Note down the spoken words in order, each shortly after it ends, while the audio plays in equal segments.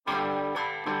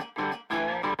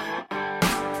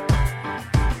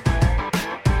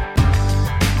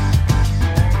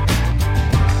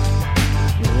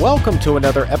Welcome to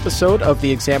another episode of the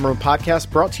Exam Room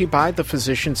Podcast, brought to you by the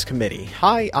Physicians Committee.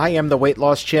 Hi, I am the weight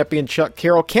loss champion, Chuck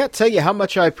Carroll. Can't tell you how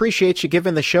much I appreciate you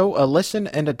giving the show a listen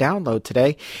and a download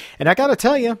today. And I gotta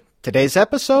tell you, today's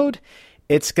episode,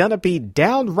 it's gonna be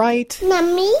downright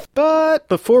Mommy. But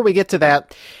before we get to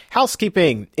that,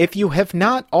 housekeeping. If you have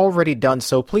not already done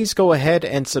so, please go ahead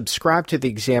and subscribe to the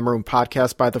Exam Room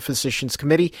Podcast by the Physicians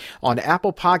Committee on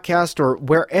Apple Podcast or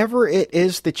wherever it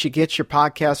is that you get your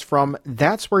podcast from.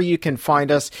 That's where you can find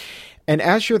us. And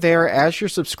as you're there, as you're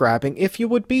subscribing, if you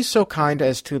would be so kind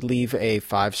as to leave a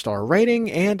 5-star rating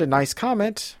and a nice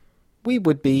comment, we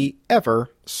would be ever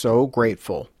so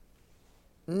grateful.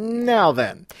 Now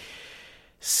then,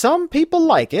 some people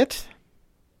like it,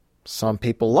 some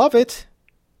people love it,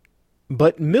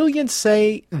 but millions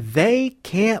say they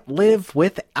can't live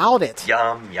without it.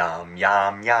 Yum, yum,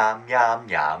 yum, yum, yum,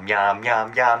 yum, yum,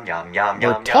 yum, yum, yum, yum.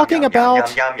 We're talking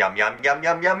about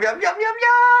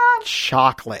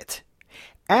chocolate.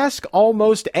 Ask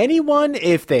almost anyone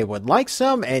if they would like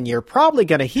some, and you're probably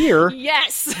going to hear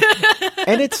yes.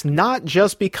 And it's not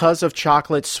just because of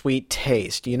chocolate's sweet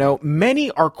taste. You know, many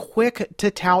are quick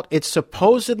to tout its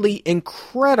supposedly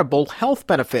incredible health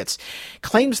benefits.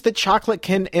 Claims that chocolate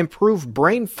can improve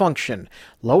brain function,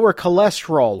 lower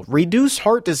cholesterol, reduce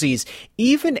heart disease,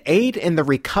 even aid in the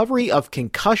recovery of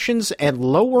concussions and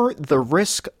lower the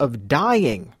risk of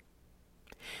dying.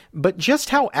 But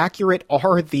just how accurate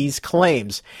are these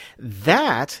claims?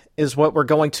 That is what we're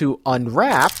going to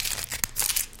unwrap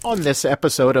on this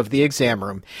episode of the Exam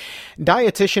Room.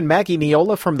 Dietitian Maggie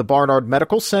Niola from the Barnard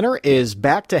Medical Center is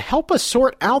back to help us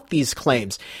sort out these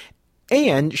claims.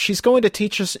 And she's going to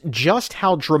teach us just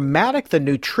how dramatic the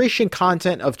nutrition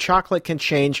content of chocolate can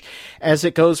change as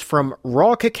it goes from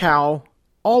raw cacao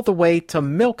all the way to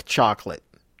milk chocolate.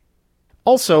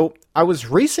 Also, I was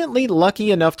recently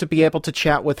lucky enough to be able to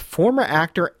chat with former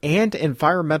actor and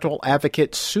environmental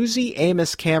advocate Susie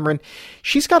Amos Cameron.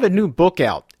 She's got a new book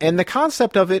out, and the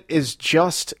concept of it is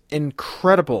just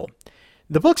incredible.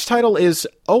 The book's title is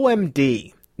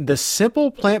OMD, the simple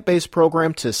plant-based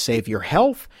program to save your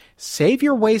health, save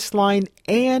your waistline,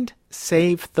 and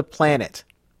save the planet.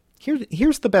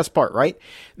 Here's the best part, right?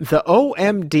 The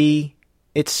OMD,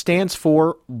 it stands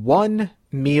for one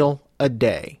meal a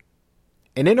day.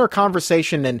 And in her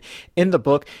conversation and in the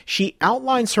book, she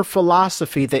outlines her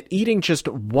philosophy that eating just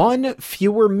one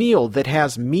fewer meal that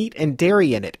has meat and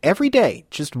dairy in it every day,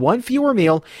 just one fewer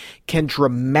meal, can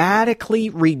dramatically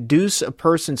reduce a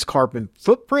person's carbon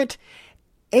footprint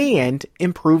and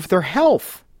improve their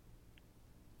health.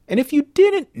 And if you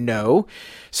didn't know,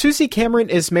 Susie Cameron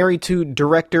is married to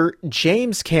director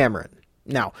James Cameron.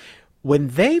 Now, when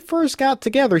they first got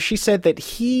together, she said that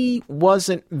he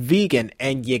wasn't vegan,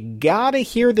 and you gotta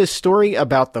hear this story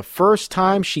about the first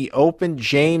time she opened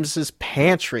James's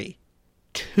pantry.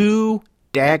 Too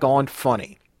daggone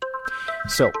funny.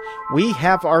 So, we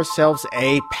have ourselves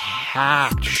a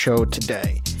packed show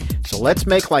today. So let's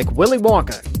make like Willy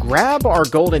Wonka, grab our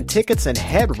golden tickets and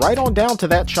head right on down to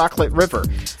that chocolate river.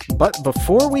 But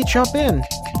before we jump in,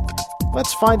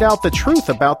 let's find out the truth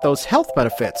about those health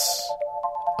benefits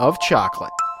of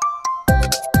chocolate.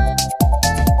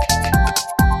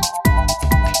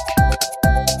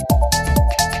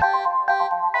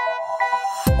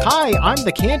 Hi, I'm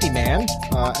the Candyman.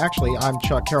 Actually, I'm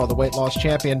Chuck Carroll, the weight loss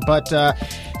champion. But the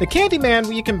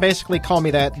Candyman, you can basically call me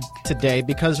that today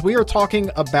because we are talking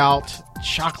about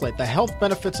chocolate, the health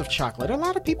benefits of chocolate. A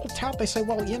lot of people tout, they say,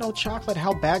 well, you know, chocolate,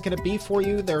 how bad can it be for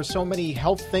you? There are so many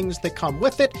health things that come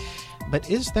with it. But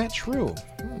is that true?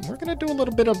 We're going to do a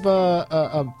little bit of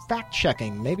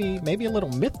fact-checking, maybe a little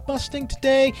myth-busting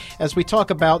today as we talk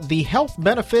about the health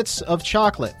benefits of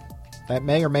chocolate. That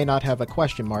may or may not have a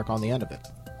question mark on the end of it.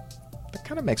 That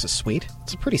kind of makes it sweet.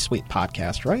 It's a pretty sweet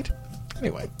podcast, right?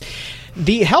 Anyway,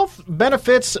 the health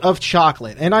benefits of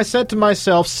chocolate. And I said to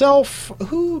myself,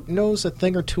 who knows a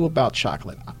thing or two about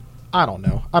chocolate? I don't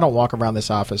know. I don't walk around this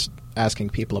office asking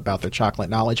people about their chocolate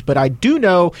knowledge, but I do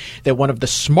know that one of the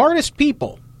smartest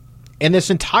people in this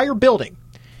entire building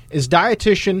is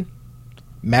dietitian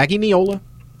Maggie Niola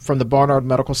from the Barnard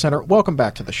Medical Center. Welcome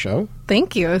back to the show.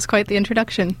 Thank you. It was quite the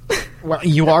introduction. Well,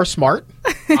 you are smart.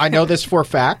 I know this for a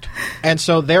fact. And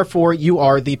so, therefore, you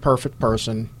are the perfect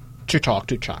person to talk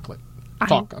to chocolate.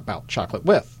 Talk about chocolate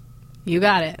with. You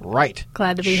got it. Right.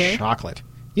 Glad to be here. Chocolate.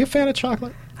 You a fan of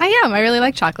chocolate? I am. I really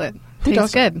like chocolate. Who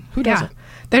Tastes doesn't? good. Who doesn't?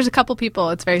 There's a couple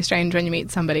people. It's very strange when you meet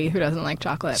somebody who doesn't like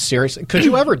chocolate. Seriously? Could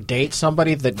you ever date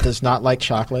somebody that does not like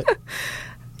chocolate?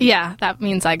 Yeah, that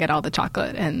means I get all the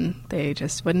chocolate and they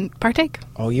just wouldn't partake.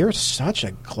 Oh, you're such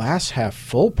a glass half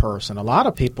full person. A lot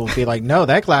of people would be like, no,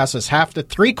 that glass is half to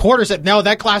 3/4. No,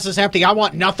 that glass is empty. I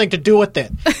want nothing to do with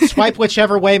it. Swipe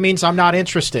whichever way means I'm not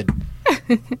interested.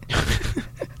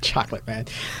 Chocolate, man.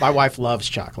 My wife loves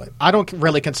chocolate. I don't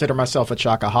really consider myself a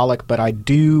chocoholic, but I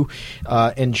do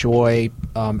enjoy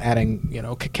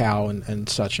adding, cacao and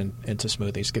such into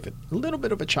smoothies. Give it a little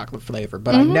bit of a chocolate flavor,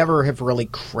 but I never have really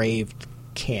craved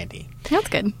candy. That's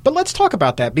good. But let's talk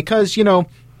about that because, you're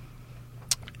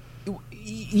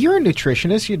a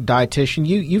nutritionist, you're a dietitian.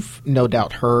 You've no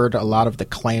doubt heard a lot of the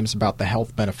claims about the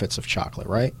health benefits of chocolate,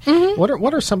 right? Mm-hmm.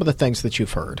 What are some of the things that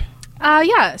you've heard?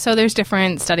 Yeah, so there's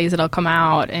different studies that'll come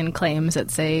out and claims that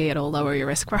say it'll lower your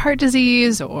risk for heart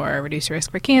disease or reduce your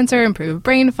risk for cancer, improve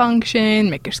brain function,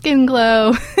 make your skin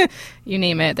glow. You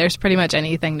name it. There's pretty much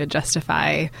anything to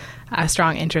justify a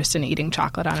strong interest in eating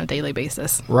chocolate on a daily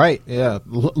basis. Right, yeah.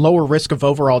 Lower risk of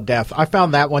overall death. I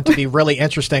found that one to be really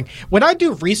interesting. When I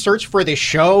do research for this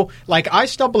show, I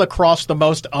stumble across the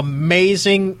most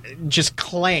amazing just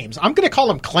claims. I'm going to call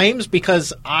them claims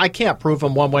because I can't prove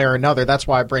them one way or another. That's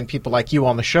why I bring people like you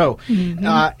on the show.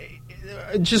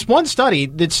 Mm-hmm. Just one study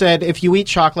that said if you eat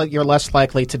chocolate, you're less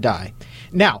likely to die.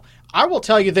 Now, I will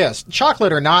tell you this,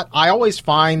 chocolate or not, I always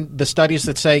find the studies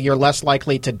that say you're less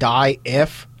likely to die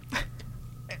if...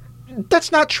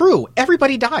 That's not true.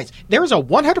 Everybody dies. There is a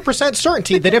 100%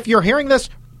 certainty that if you're hearing this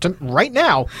right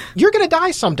now, you're going to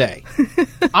die someday.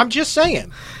 I'm just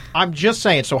saying.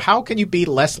 So how can you be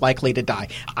less likely to die?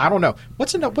 I don't know.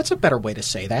 What's a better way to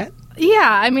say that?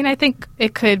 Yeah, I think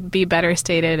it could be better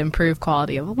stated, improve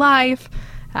quality of life.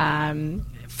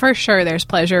 For sure, there's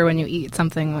pleasure when you eat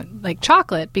something like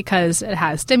chocolate because it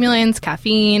has stimulants,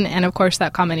 caffeine, and of course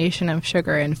that combination of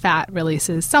sugar and fat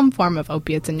releases some form of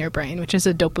opiates in your brain, which is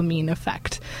a dopamine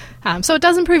effect. So it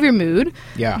does improve your mood,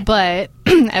 but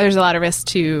there's a lot of risk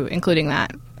to including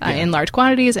that in large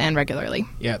quantities and regularly.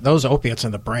 Yeah, those opiates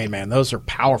in the brain, man, those are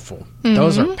powerful. Mm-hmm.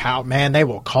 Those are man, they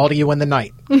will call to you in the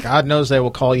night. God knows they will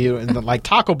call you. Like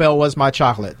Taco Bell was my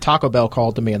chocolate. Taco Bell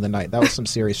called to me in the night. That was some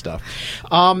serious stuff.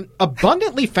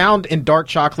 Abundantly found in dark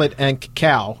chocolate and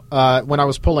cacao, when I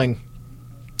was pulling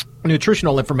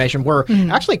nutritional information, were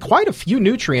actually quite a few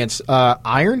nutrients.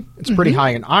 Iron, it's pretty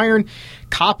high in iron.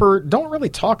 Copper, don't really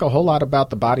talk a whole lot about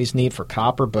the body's need for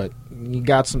copper, but you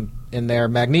got some in there.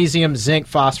 Magnesium, zinc,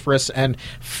 phosphorus, and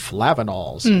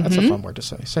flavonols. That's a fun word to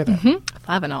say. Say that.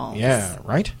 Flavonols. Yeah,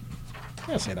 right?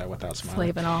 I say that without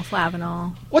smiling.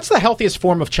 Flavanol. What's the healthiest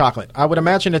form of chocolate? I would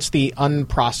imagine it's the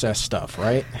unprocessed stuff,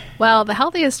 right? Well, the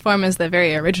healthiest form is the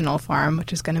very original form,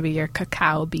 which is going to be your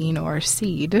cacao bean or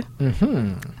seed.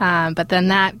 Mm-hmm. But then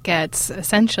that gets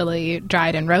essentially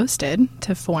dried and roasted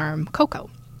to form cocoa.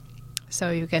 So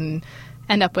you can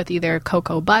end up with either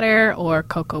cocoa butter or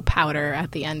cocoa powder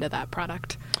at the end of that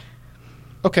product.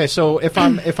 Okay, so if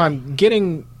I'm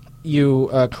getting you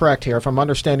correct here, if I'm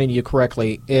understanding you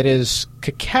correctly, it is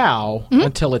cacao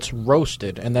until it's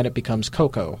roasted, and then it becomes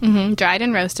cocoa. Mm-hmm. Dried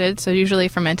and roasted, so usually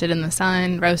fermented in the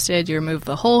sun, roasted. You remove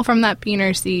the hull from that bean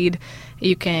or seed.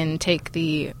 You can take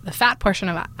the fat portion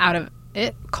out of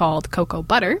it, called cocoa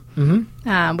butter,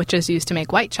 which is used to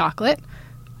make white chocolate.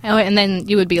 And then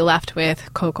you would be left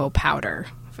with cocoa powder.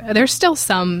 There's still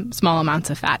some small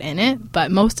amounts of fat in it, but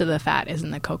most of the fat is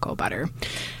in the cocoa butter.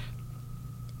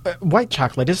 White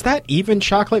chocolate, is that even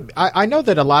chocolate? I know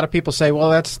that a lot of people say,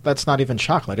 well, that's not even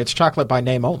chocolate. It's chocolate by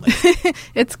name only.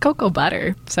 It's cocoa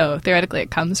butter, so theoretically it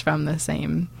comes from the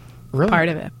same part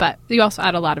of it. But you also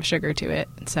add a lot of sugar to it,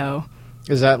 so...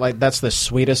 Is that that's the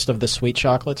sweetest of the sweet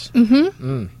chocolates?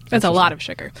 Mm-hmm. It's a lot of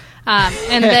sugar.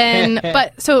 And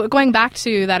then, so going back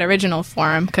to that original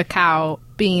form, cacao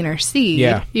bean or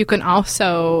seed, you can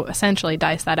also essentially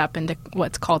dice that up into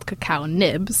what's called cacao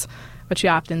nibs, which you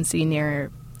often see near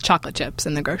chocolate chips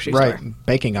in the grocery store. Right,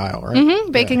 baking aisle, right?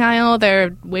 Mm-hmm, baking aisle,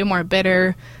 they're way more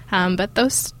bitter, but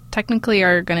those technically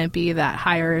are going to be that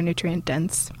higher nutrient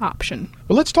dense option.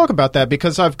 Well, let's talk about that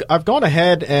because I've gone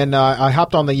ahead and I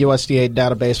hopped on the USDA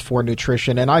database for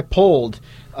nutrition and I pulled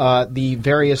the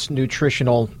various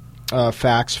nutritional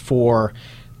facts for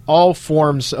all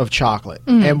forms of chocolate.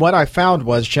 And what I found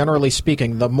was, generally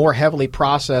speaking, the more heavily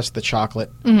processed the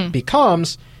chocolate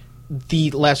becomes,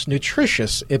 the less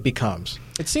nutritious it becomes.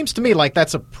 It seems to me like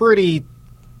that's a pretty...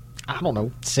 I don't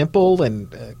know, simple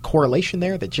and correlation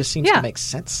there that just seems to make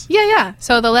sense. Yeah.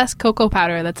 So the less cocoa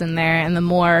powder that's in there and the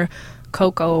more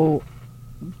cocoa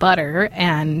butter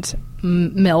and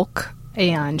milk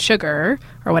and sugar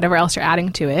or whatever else you're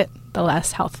adding to it, the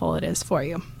less healthful it is for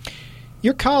you.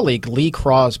 Your colleague, Lee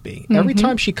Crosby, every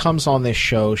time she comes on this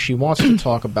show, she wants to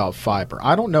talk about fiber.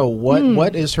 I don't know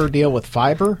what is her deal with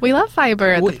fiber. We love fiber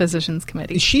at the Physicians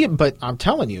Committee. But I'm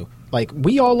telling you, like,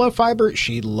 we all love fiber.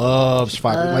 She loves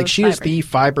fiber. Like, she is the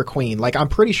fiber queen. Like, I'm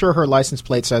pretty sure her license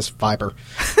plate says fiber.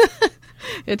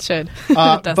 It should.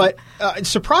 But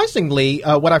surprisingly,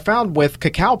 what I found with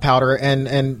cacao powder,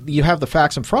 and you have the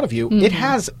facts in front of you, it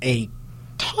has a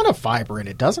ton of fiber in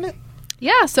it, doesn't it?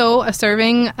 Yeah, so a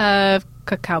serving of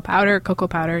cocoa powder,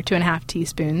 2.5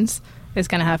 teaspoons, is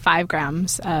going to have 5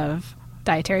 grams of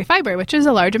dietary fiber, which is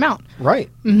a large amount.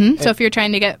 Right. Mm-hmm. So if you're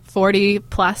trying to get 40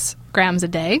 plus grams a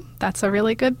day, that's a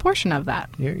really good portion of that.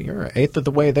 You're an eighth of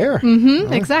the way there.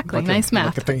 Mm-hmm, exactly. Nice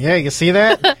math. Yeah, you see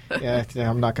that? yeah,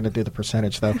 I'm not going to do the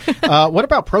percentage, though. What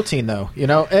about protein, though? You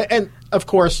know, and of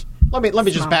course, let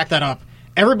me just back that up.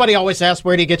 Everybody always asks,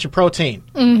 where do you get your protein?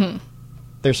 Mm-hmm.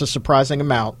 There's a surprising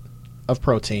amount of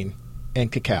protein in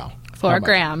cacao. 4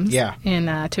 grams in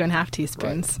 2.5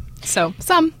 teaspoons. Right. So,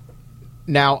 some.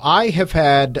 Now, I have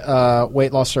had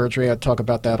weight loss surgery. I talk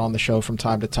about that on the show from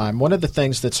time to time. One of the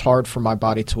things that's hard for my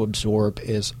body to absorb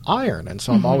is iron, and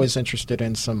so I'm always interested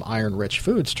in some iron-rich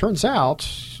foods. Turns out,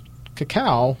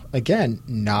 cacao, again,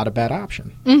 not a bad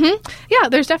option. Mm-hmm. Yeah,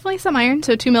 there's definitely some iron.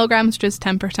 So 2 milligrams, which is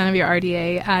 10% of your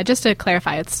RDA. Just to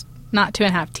clarify, it's not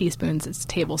 2.5 teaspoons, it's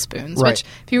tablespoons, right. Which,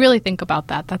 if you really think about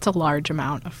that, that's a large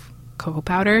amount of cocoa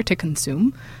powder to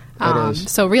consume.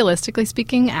 So realistically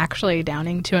speaking, actually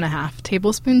downing 2.5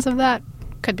 tablespoons of that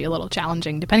could be a little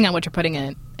challenging, depending on what you're putting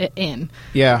it in.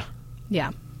 Yeah.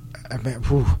 Yeah. I mean,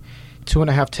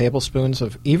 2.5 tablespoons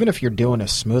of, even if you're doing a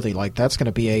smoothie, like, that's going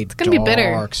to be a dark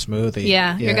bitter smoothie.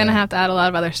 Yeah, you're going to have to add a lot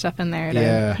of other stuff in there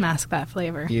to mask that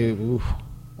flavor.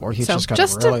 Or you just got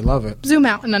to really love it. Zoom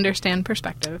out and understand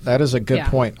perspective. That is a good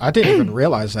point. I didn't even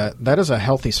realize that. That is a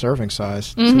healthy serving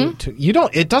size.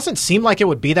 It doesn't seem like it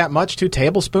would be that much, 2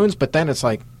 tablespoons, but then it's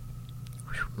like,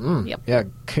 yeah,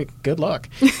 good luck.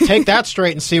 Take that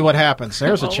straight and see what happens.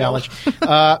 There's a challenge.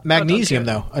 Magnesium,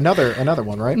 though, another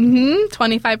one, right?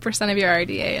 25% of your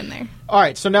RDA in there. All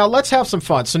right, so now let's have some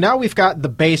fun. So now we've got the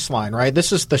baseline, right?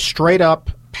 This is the straight up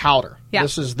powder. Yeah.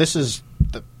 This is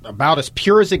about as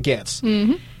pure as it gets.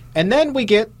 And then we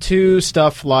get to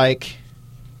stuff like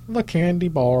the candy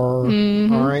bar.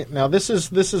 All right. Now, this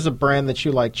is a brand that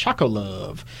you like,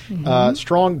 Chocolove.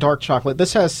 Strong dark chocolate.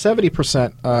 This has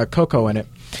 70% cocoa in it.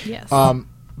 Yes.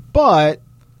 But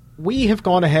we have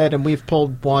gone ahead and we've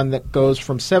pulled one that goes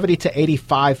from 70 to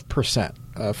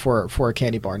 85% for a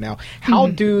candy bar. Now, how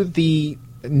do the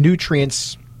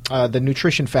nutrients, the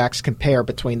nutrition facts compare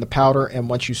between the powder and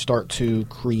once you start to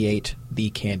create the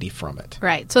candy from it?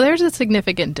 Right. So there's a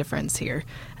significant difference here.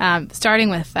 Starting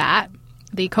with fat,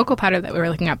 the cocoa powder that we were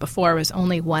looking at before was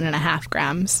only 1.5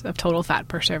 grams of total fat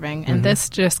per serving, and this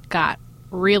just got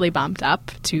really bumped up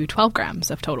to 12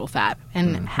 grams of total fat.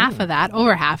 And half of that,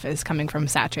 over half, is coming from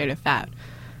saturated fat.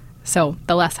 So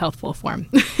the less healthful form.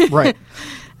 Right.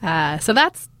 So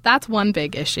that's one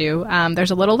big issue.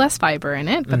 There's a little less fiber in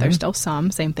it, but there's still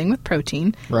some. Same thing with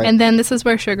protein. Right. And then this is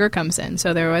where sugar comes in.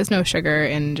 So there was no sugar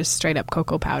in just straight up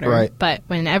cocoa powder. Right. But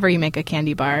whenever you make a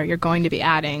candy bar, you're going to be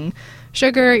adding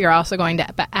sugar. You're also going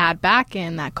to add back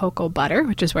in that cocoa butter,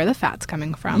 which is where the fat's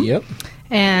coming from. Yep.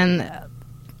 And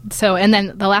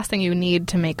then the last thing you need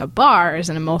to make a bar is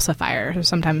an emulsifier. So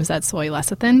sometimes that's soy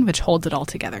lecithin, which holds it all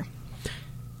together.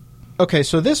 Okay,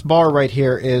 so this bar right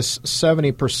here is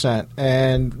 70%,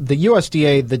 and the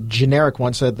USDA, the generic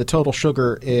one, said the total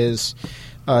sugar is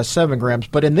 7 grams.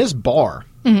 But in this bar,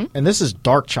 and this is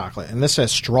dark chocolate, and this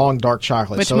has strong dark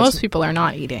chocolate. Which so most people are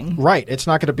not eating. Right. It's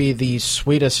not going to be the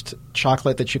sweetest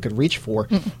chocolate that you could reach for.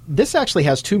 This actually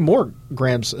has 2 more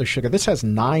grams of sugar. This has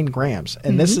 9 grams,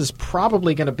 and this is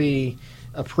probably going to be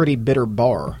a pretty bitter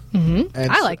bar.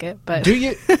 I like it, but do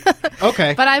you?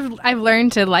 Okay, but I've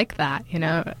learned to like that. You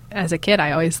know, as a kid,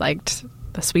 I always liked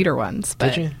the sweeter ones.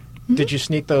 But did you? Did you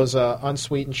sneak those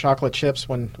unsweetened chocolate chips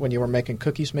when you were making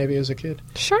cookies, maybe as a kid?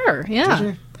 Sure, yeah. Did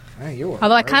you? Hey, you were.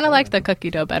 Although I kind of like the cookie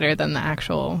dough better than the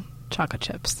actual chocolate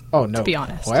chips. Oh no, to be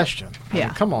honest. Question. I mean,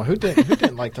 Yeah. come on, who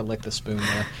didn't like to lick the spoon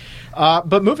there?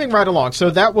 But moving right along, so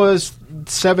that was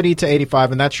 70 to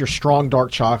 85, and that's your strong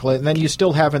dark chocolate. And then you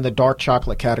still have in the dark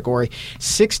chocolate category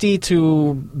 60 to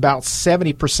about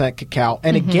 70% cacao.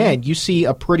 And again, you see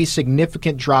a pretty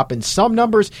significant drop in some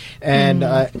numbers, and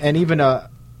even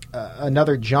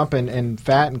another jump in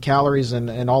fat and calories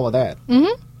and all of that.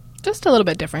 Just a little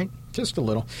bit different. Just a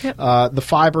little. Yep. The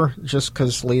fiber, just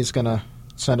because Lee's going to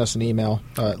send us an email.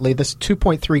 Lee, this is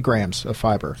 2.3 grams of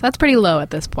fiber. So that's pretty low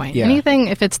at this point. Yeah. Anything,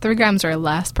 if it's 3 grams or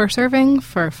less per serving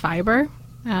for fiber,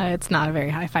 It's not a very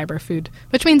high fiber food,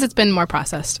 which means it's been more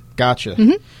processed. Gotcha.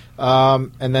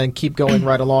 And then keep going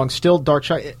right along. Still dark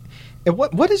chocolate.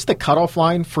 What is the cutoff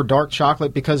line for dark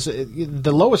chocolate? Because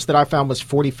the lowest that I found was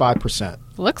 45%.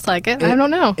 Looks like it. I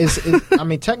don't know. I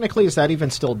mean, technically, is that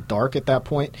even still dark at that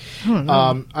point?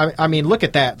 I mean, look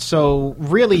at that. So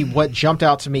really what jumped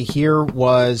out to me here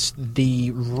was the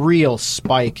real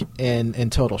spike in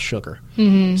total sugar.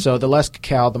 So the less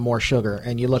cacao, the more sugar.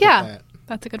 And you look at that.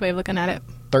 That's a good way of looking at it.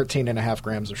 13.5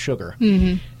 grams of sugar.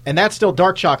 And that's still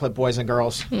dark chocolate, boys and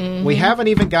girls. We haven't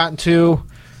even gotten to,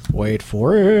 wait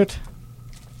for it,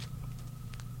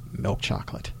 milk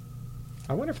chocolate.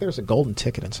 I wonder if there's a golden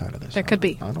ticket inside of this. There could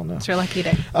be. I don't know. It's your lucky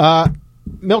day.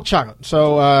 Milk chocolate.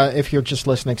 So if you're just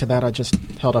listening to that, I just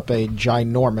held up a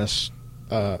ginormous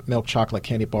milk chocolate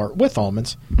candy bar with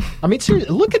almonds. I mean,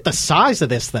 seriously, look at the size of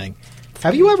this thing.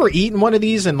 Have you ever eaten one of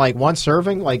these in like one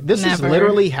serving? Like this is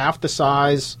literally half the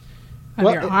size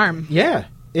of your arm. Yeah,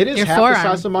 it is your half forearm. the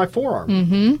size of my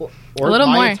forearm, or a little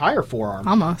my more. entire forearm.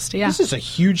 Almost, yeah. This is a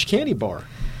huge candy bar.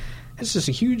 This is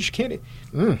a huge candy.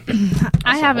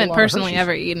 I haven't personally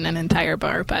ever eaten an entire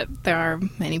bar, but there are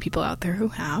many people out there who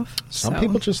have. Some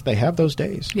people they have those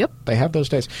days. Yep. They have those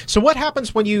days. So what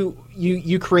happens when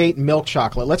you create milk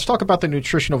chocolate? Let's talk about the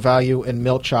nutritional value in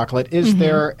milk chocolate. Is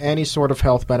there any sort of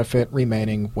health benefit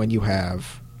remaining when you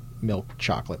have milk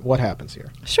chocolate? What happens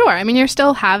here? Sure. I mean, you're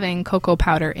still having cocoa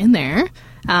powder in there,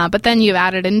 but then you've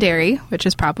added in dairy, which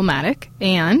is problematic,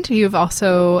 and you've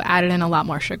also added in a lot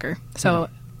more sugar. So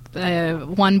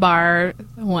one bar,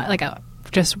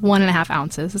 just 1.5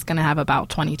 ounces is going to have about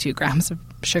 22 grams of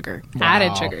sugar,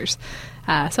 added sugars.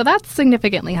 So that's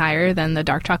significantly higher than the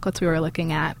dark chocolates we were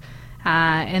looking at.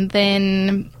 And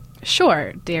then,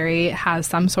 sure, dairy has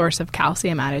some source of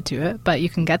calcium added to it, but you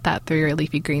can get that through your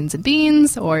leafy greens and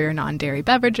beans or your non-dairy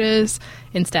beverages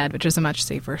instead, which is a much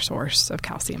safer source of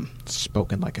calcium.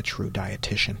 Spoken like a true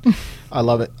dietitian. I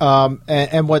love it.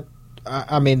 And what...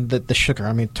 I mean, the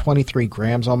sugar, 23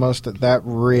 grams almost, that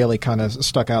really kind of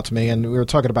stuck out to me. And we were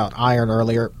talking about iron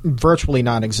earlier, virtually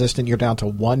non-existent. You're down to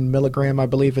 1 milligram, I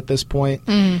believe, at this point.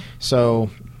 So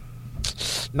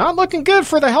not looking good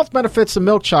for the health benefits of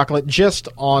milk chocolate just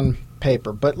on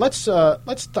paper. But let's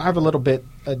dive a little bit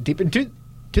deeper.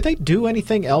 Do they do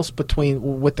anything else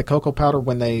with the cocoa powder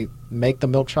when they make the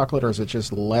milk chocolate, or is it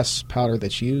just less powder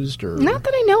that's used? Or not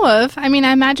that I know of. I mean,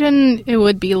 I imagine it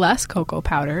would be less cocoa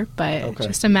powder, but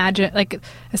just imagine, like,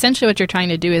 essentially what you're trying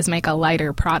to do is make a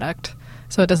lighter product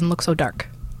so it doesn't look so dark,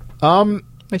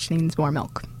 which needs more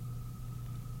milk.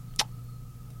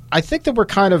 I think that we're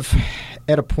kind of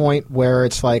at a point where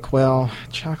it's like, well,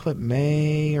 chocolate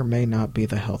may or may not be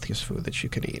the healthiest food that you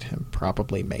could eat, and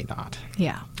probably may not.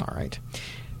 Yeah. All right.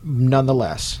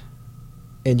 Nonetheless,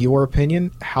 in your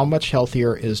opinion, how much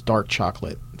healthier is dark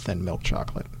chocolate than milk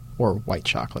chocolate, or white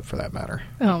chocolate for that matter?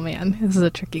 Oh, man, this is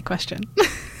a tricky question.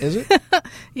 Is it?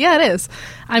 Yeah, it is.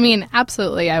 I mean,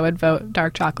 absolutely, I would vote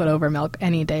dark chocolate over milk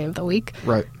any day of the week.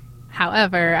 Right.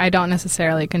 However, I don't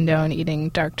necessarily condone eating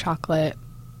dark chocolate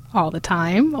all the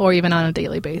time or even on a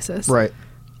daily basis. Right.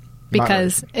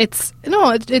 Because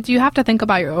you have to think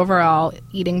about your overall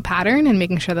eating pattern and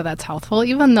making sure that that's healthful,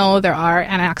 even though there are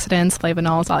antioxidants,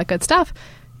 flavonols, all that good stuff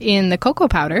in the cocoa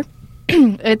powder.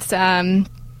 It's coming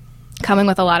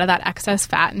with a lot of that excess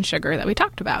fat and sugar that we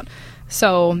talked about.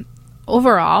 So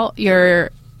overall,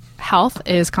 your health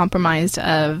is compromised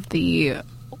of the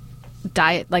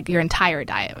diet, like your entire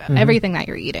diet, everything that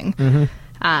you're eating.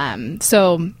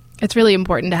 So it's really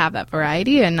important to have that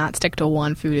variety and not stick to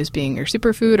one food as being your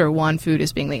superfood or one food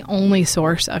as being the only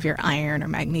source of your iron or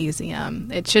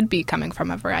magnesium. It should be coming from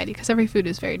a variety because every food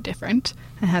is very different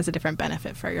and has a different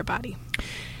benefit for your body.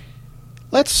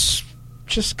 Let's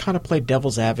just kind of play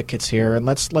devil's advocates here, and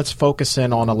let's focus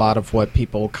in on a lot of what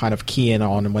people kind of key in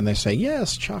on when they say,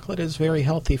 yes, chocolate is very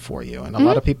healthy for you. And a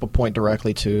lot of people point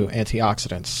directly to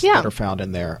antioxidants that are found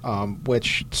in there,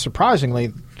 which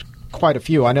surprisingly quite a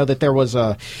few. I know that there was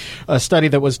a study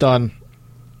that was done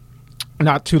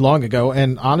not too long ago,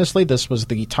 and honestly, this was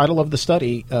the title of the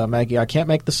study, Maggie, I can't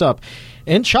make this up.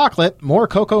 In chocolate, more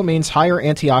cocoa means higher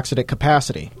antioxidant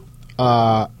capacity.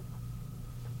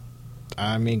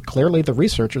 Clearly the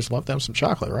researchers love them some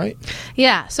chocolate, right?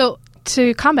 Yeah. So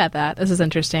to combat that, this is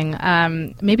interesting.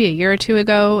 Maybe a year or two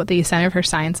ago, the Center for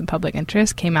Science and Public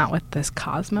Interest came out with this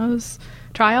Cosmos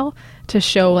trial to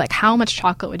show like how much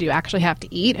chocolate would you actually have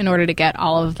to eat in order to get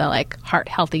all of the like heart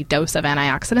healthy dose of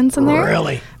antioxidants in there.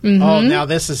 Really? Oh, now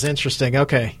this is interesting.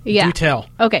 Okay. Yeah. Do tell.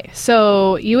 Okay.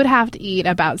 So you would have to eat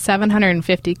about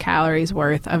 750 calories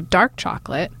worth of dark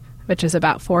chocolate, which is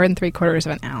about 4 3/4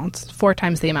 of an ounce, 4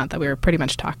 times the amount that we were pretty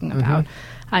much talking about.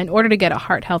 in order to get a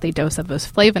heart-healthy dose of those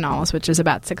flavonols, which is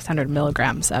about 600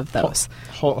 milligrams of those.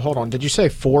 Hold on. Did you say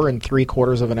 4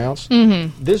 3/4 of an ounce?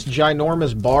 Mm-hmm. This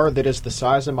ginormous bar that is the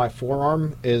size of my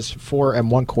forearm is 4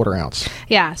 1/4 ounce.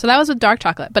 Yeah, so that was with dark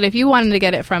chocolate. But if you wanted to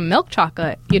get it from milk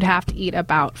chocolate, you'd have to eat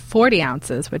about 40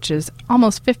 ounces, which is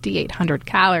almost 5,800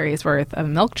 calories worth of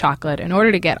milk chocolate in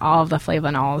order to get all of the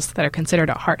flavonols that are considered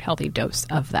a heart-healthy dose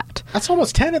of that. That's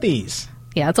almost 10 of these.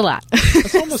 Yeah, that's a lot.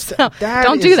 That's almost So,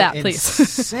 don't do that, please.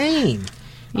 Insane.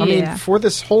 I mean, Yeah. for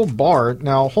this whole bar.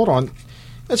 Now, hold on.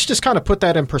 Let's just kind of put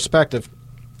that in perspective.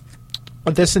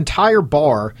 This entire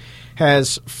bar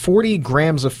has 40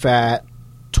 grams of fat,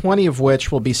 20 of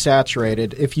which will be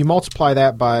saturated. If you multiply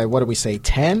that by, what do we say,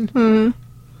 10?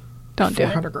 Don't do it.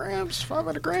 400 grams,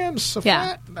 500 grams of Yeah.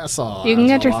 fat? That's all. You can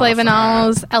get your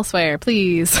flavonols elsewhere,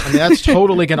 please. I mean, that's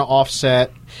totally going to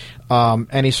offset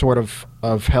any sort of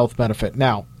health benefit.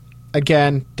 Now,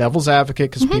 again, devil's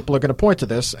advocate, because people are going to point to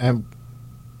this, and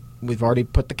we've already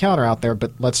put the counter out there,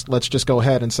 but let's just go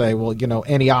ahead and say, well,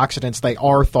 antioxidants, they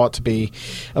are thought to be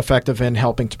effective in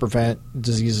helping to prevent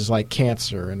diseases like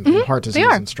cancer and heart disease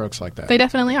are. and strokes like that. They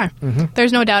definitely are.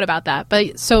 There's no doubt about that.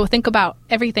 But so think about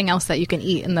everything else that you can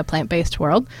eat in the plant-based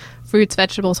world. Fruits,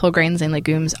 vegetables, whole grains, and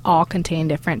legumes all contain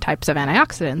different types of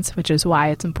antioxidants, which is why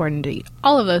it's important to eat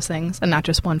all of those things and not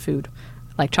just one food,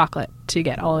 like chocolate, to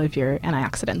get all of your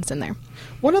antioxidants in there.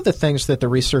 One of the things that the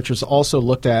researchers also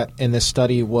looked at in this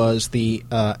study was the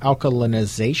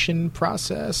alkalinization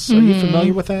process. Are you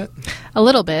familiar with that? A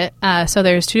little bit. So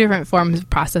there's two different forms of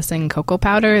processing cocoa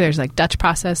powder. There's like Dutch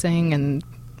processing, and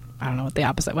I don't know what the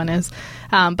opposite one is.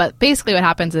 But basically what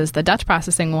happens is the Dutch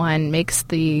processing one makes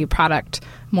the product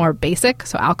more basic,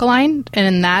 so alkaline,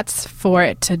 and that's for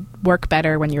it to work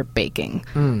better when you're baking.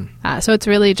 So it's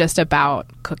really just about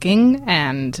cooking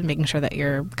and making sure that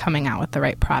you're coming out with the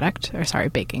right product. Or sorry,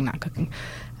 baking, not cooking.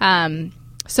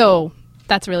 So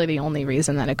that's really the only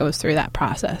reason that it goes through that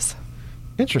process.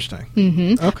 Interesting.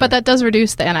 Okay. But that does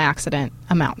reduce the antioxidant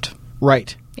amount.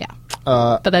 Right. Yeah.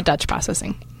 But the Dutch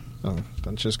processing. Oh,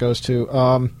 that just goes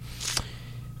to,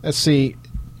 let's see.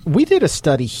 We did a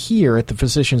study here at the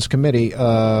Physicians Committee.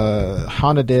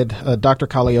 Hannah did, Dr.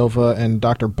 Kaliova and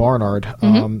Dr. Barnard.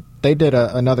 They did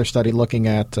another study looking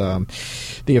at the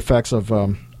effects of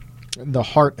the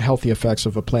heart-healthy effects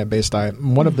of a plant-based diet.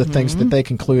 And one of the things that they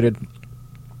concluded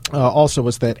also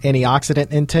was that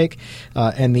antioxidant intake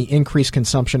and the increased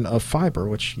consumption of fiber,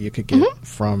 which you could get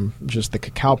from just the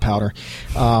cacao powder,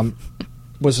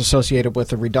 was associated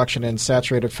with a reduction in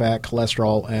saturated fat,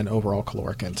 cholesterol, and overall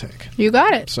caloric intake. You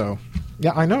got it. So,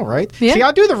 yeah, I know, right? Yeah. See,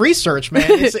 I do the research, man.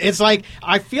 It's like,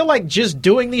 I feel like just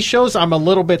doing these shows, I'm a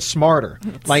little bit smarter.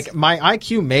 Like, my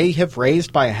IQ may have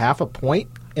raised by 0.5 point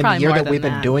in the Probably year more that than we've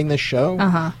been that. doing this show.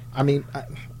 Uh-huh. I mean,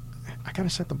 I got to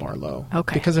set the bar low.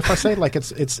 Okay. Because if I say, like,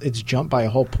 it's jumped by a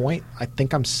whole point, I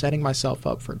think I'm setting myself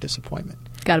up for disappointment.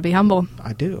 Got to be humble.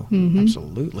 I do.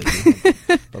 Absolutely.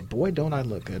 But boy, don't I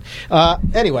look good.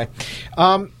 Anyway,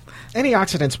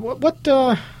 antioxidants. What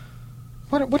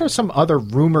are some other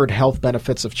rumored health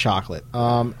benefits of chocolate?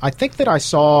 I think that I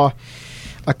saw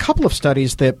a couple of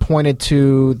studies that pointed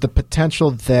to the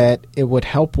potential that it would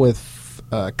help with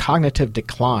cognitive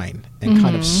decline and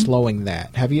kind of slowing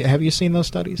that. Have you seen those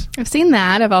studies? I've seen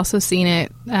that. I've also seen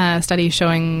it studies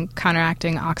showing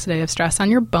counteracting oxidative stress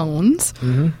on your bones.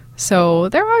 So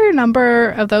there are a number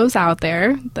of those out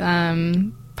there.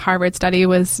 Harvard study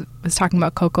was talking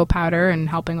about cocoa powder and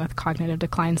helping with cognitive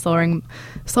decline, slowing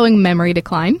memory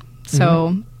decline.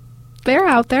 So they're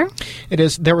out there. It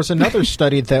is. There was another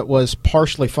study that was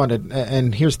partially funded,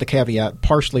 and here's the caveat,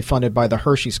 partially funded by the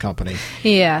Hershey's Company.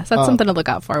 Yeah, so that's something to look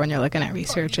out for when you're looking at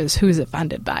research is who's it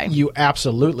funded by. You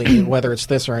absolutely, whether it's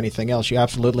this or anything else, you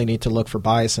absolutely need to look for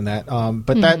bias in that.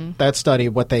 But that study,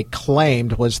 what they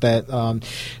claimed was that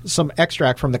some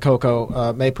extract from the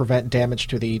cocoa may prevent damage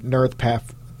to the nerve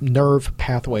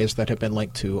pathways that have been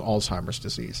linked to Alzheimer's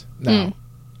disease. Now,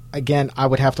 again, I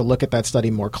would have to look at that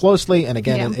study more closely, and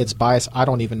again, it's biased. I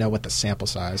don't even know what the sample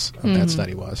size of that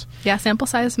study was. Yeah, sample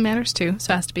size matters too,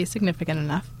 so it has to be significant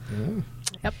enough.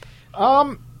 Yep.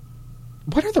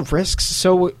 What are the risks?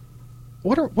 So,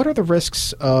 what are the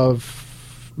risks of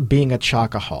being a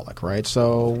chocoholic, right?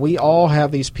 So we all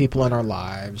have these people in our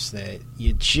lives that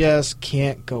you just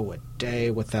can't go a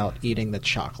day without eating the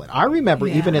chocolate. I remember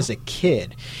even as a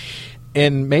kid,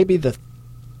 in maybe the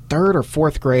 3rd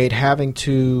or 4th grade, having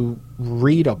to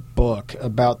read a book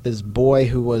about this boy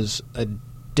who was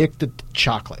addicted to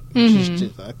chocolate.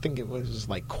 I think it was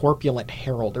like Corpulent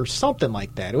Harold or something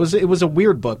like that. It was a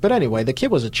weird book, but anyway, the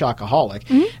kid was a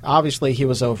chocoholic. Obviously, he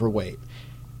was overweight.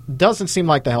 Doesn't seem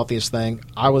like the healthiest thing.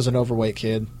 I was an overweight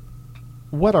kid.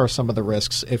 what are some of the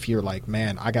risks if you're like,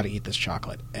 man, I got to eat this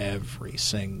chocolate every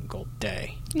single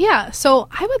day? Yeah, so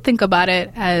I would think about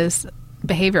it as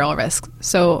behavioral risk.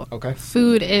 So Okay.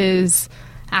 food is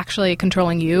actually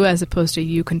controlling you as opposed to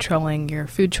you controlling your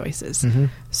food choices.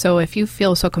 So if you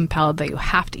feel so compelled that you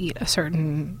have to eat a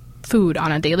certain food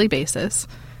on a daily basis,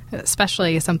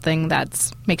 especially something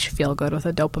that makes you feel good with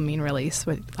a dopamine release,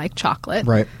 like chocolate,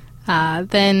 Right.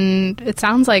 then it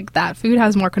sounds like that food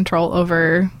has more control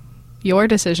over your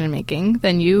decision making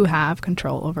than you have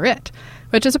control over it,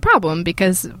 which is a problem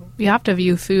because you have to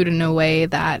view food in a way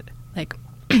that, like,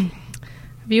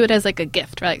 view it as like a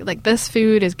gift, right? Like, this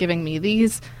food is giving me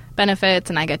these benefits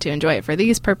and I get to enjoy it for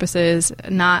these purposes,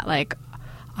 not like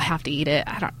I have to eat it.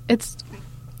 It's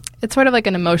sort of like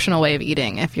an emotional way of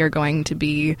eating if you're going to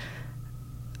be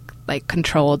like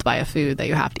controlled by a food that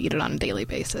you have to eat it on a daily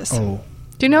basis. Oh.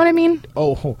 Do you know what I mean?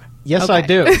 Oh, yes, Okay. I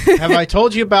do. Have I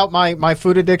told you about my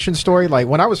food addiction story? Like,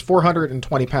 when I was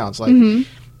 420 pounds, like,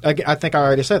 I think I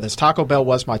already said this, Taco Bell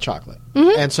was my chocolate.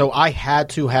 And so I had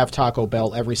to have Taco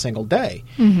Bell every single day.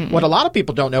 What a lot of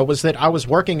people don't know was that I was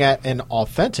working at an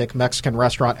authentic Mexican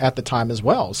restaurant at the time as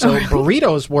well. So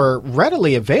burritos were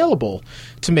readily available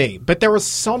to me. But there was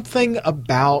something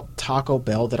about Taco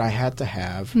Bell that I had to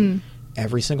have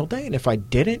every single day. And if I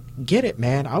didn't get it,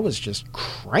 man, I was just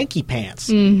cranky pants.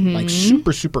 Like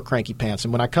super, super cranky pants.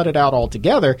 And when I cut it out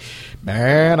altogether,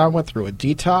 man, I went through a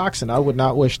detox, and I would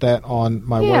not wish that on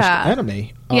my worst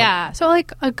enemy. Yeah. So,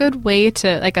 like, a good way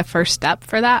to, like, a first step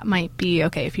for that might be,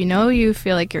 okay, if you know you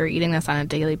feel like you're eating this on a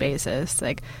daily basis,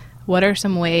 like, what are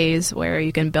some ways where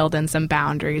you can build in some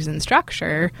boundaries and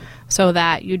structure so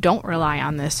that you don't rely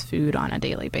on this food on a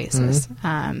daily basis?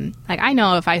 Like, I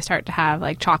know if I start to have,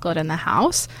 like, chocolate in the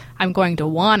house, I'm going to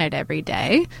want it every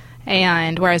day.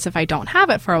 And whereas if I don't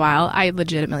have it for a while, I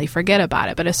legitimately forget about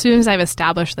it. But as soon as I've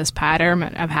established this pattern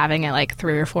of having it like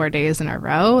 3 or 4 days in a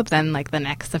row, then like the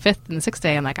fifth and the sixth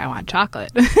day, I'm like, I want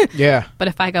chocolate. Yeah. But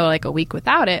if I go like a week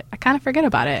without it, I kind of forget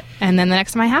about it. And then the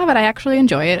next time I have it, I actually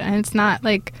enjoy it. And it's not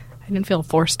like I didn't feel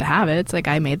forced to have it. It's like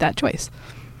I made that choice.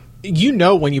 You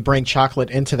know, when you bring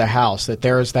chocolate into the house, that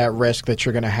there is that risk that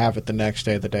you're going to have it the next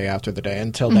day, the day after the day,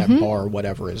 until that bar or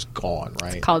whatever is gone,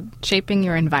 right? It's called shaping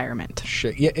your environment.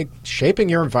 Shaping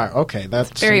your environment. Okay,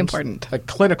 that's very important. A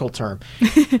clinical term.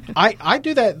 I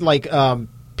do that like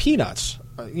peanuts.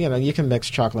 You know, you can mix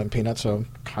chocolate and peanuts, so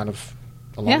kind of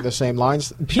along the same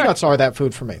lines. Peanuts are that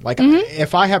food for me. Like,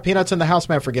 if I have peanuts in the house,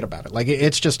 man, forget about it. Like,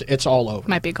 it's all over.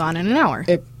 Might be gone in an hour.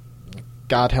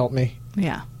 God help me.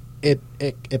 Yeah.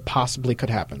 It possibly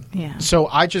could happen. Yeah. So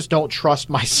I just don't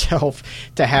trust myself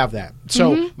to have that.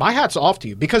 So my hat's off to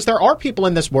you, because there are people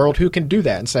in this world who can do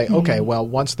that and say, okay, well,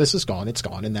 once this is gone, it's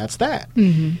gone, and that's that.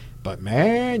 But,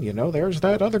 man, you know, there's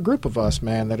that other group of us,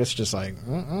 man, that it's just like,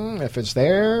 if it's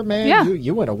there, man,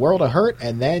 you in a world of hurt,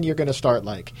 and then you're going to start,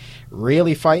 like,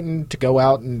 really fighting to go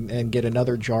out and get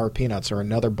another jar of peanuts or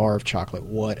another bar of chocolate,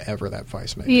 whatever that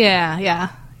vice may be.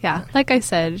 Yeah. Like I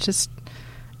said,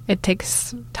 it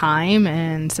takes time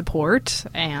and support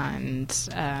and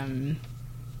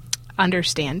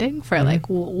understanding for like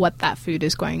what that food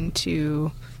is going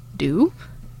to do,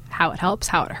 how it helps,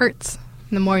 how it hurts.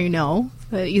 And the more you know,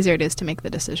 the easier it is to make the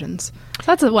decisions. So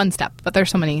that's one step, but there's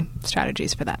so many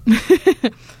strategies for that.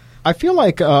 I feel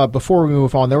like before we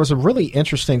move on, there was a really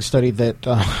interesting study that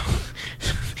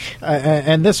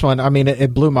and this one, I mean,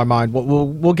 it blew my mind.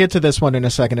 We'll get to this one in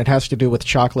a second. It has to do with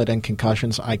chocolate and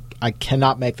concussions. I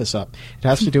cannot make this up. It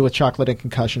has to do with chocolate and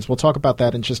concussions. We'll talk about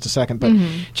that in just a second. But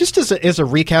just as a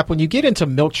recap, when you get into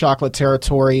milk chocolate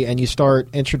territory and you start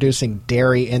introducing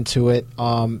dairy into it,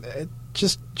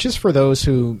 just for those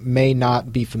who may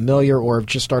not be familiar or have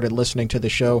just started listening to the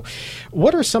show,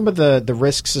 what are some of the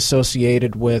risks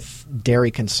associated with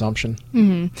dairy consumption?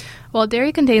 Well,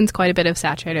 dairy contains quite a bit of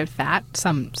saturated fat.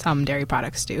 Some dairy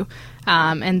products do.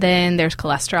 And then there's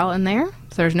cholesterol in there.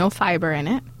 So there's no fiber in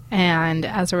it. And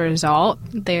as a result,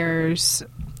 there's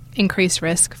increased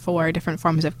risk for different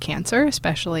forms of cancer,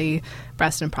 especially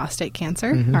breast and prostate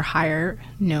cancer are higher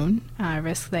known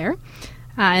risk there.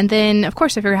 And then, of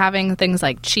course, if you're having things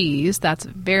like cheese, that's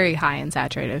very high in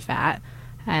saturated fat,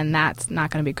 and that's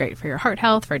not going to be great for your heart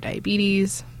health, for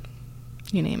diabetes,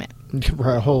 you name it.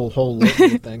 Right, a whole list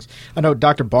of things. I know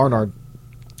Dr. Barnard,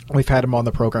 we've had him on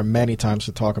the program many times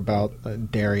to talk about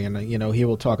dairy, and you know, he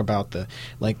will talk about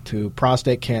to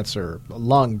prostate cancer,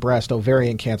 lung, breast,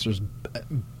 ovarian cancers,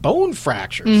 bone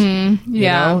fractures. You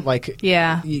know?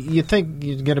 You think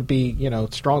you're going to be, you know,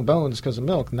 strong bones because of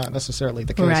milk, not necessarily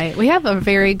the case. Right. We have a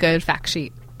very good fact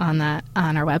sheet on that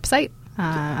on our website.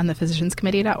 on the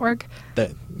physicianscommittee.org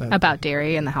The, about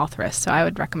dairy and the health risks. So I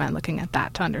would recommend looking at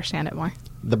that to understand it more.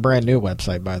 the brand new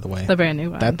website, by the way. The brand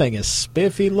new one. That thing is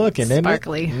spiffy looking, isn't it?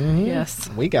 Sparkly. Mhm. Yes.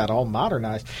 We got all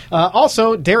modernized.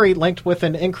 Also, dairy linked with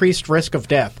an increased risk of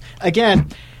death. Again,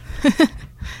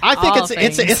 I think All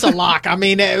it's things. a lock. I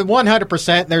mean,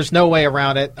 100%. There's no way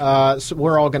around it. So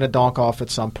we're all going to donk off at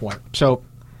some point. So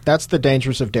that's the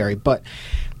dangers of dairy. But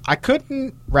I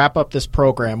couldn't wrap up this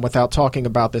program without talking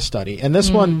about this study. And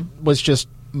this one was just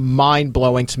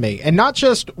mind-blowing to me. And not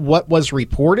just what was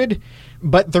reported,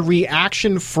 but the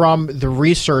reaction from the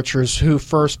researchers who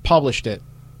first published it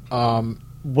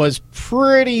was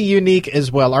pretty unique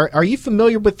as well. Are you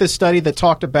familiar with this study that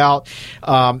talked about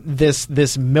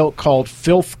this milk called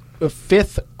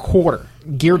Fifth Quarter,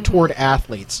 geared toward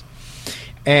athletes,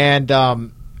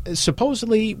 and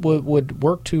supposedly would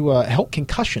work to help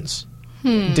concussions?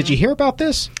 Did you hear about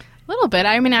this? A little bit.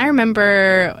 I mean, I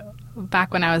remember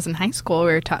back when I was in high school,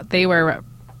 we were taught they were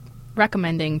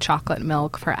recommending chocolate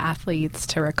milk for athletes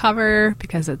to recover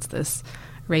because it's this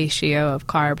ratio of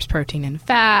carbs, protein, and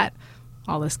fat,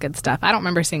 all this good stuff. I don't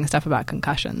remember seeing stuff about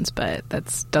concussions, but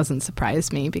that doesn't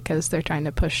surprise me because they're trying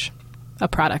to push a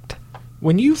product.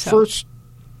 When you first,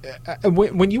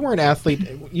 when you were an athlete,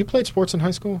 you played sports in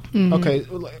high school? Mm-hmm. Okay.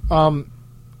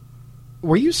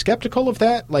 Were you skeptical of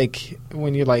that? Like,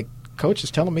 when you're like, coach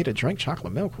is telling me to drink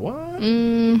chocolate milk? What?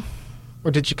 Or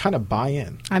did you kind of buy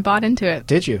in? I bought into it.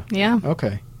 Did you? Yeah.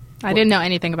 Okay. I didn't know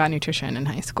anything about nutrition in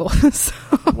high school. So.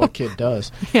 What kid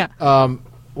does? Yeah.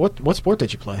 What sport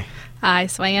did you play? I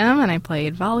swam and I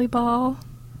played volleyball.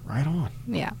 Right on.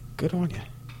 Yeah. Good on you.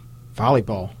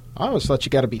 Volleyball. I always thought you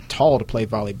got to be tall to play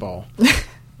volleyball.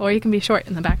 Or you can be short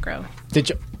in the back row. Did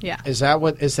you? Yeah. Is that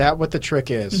what the trick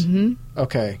is? Mm-hmm.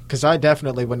 Okay. Because I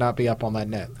definitely would not be up on that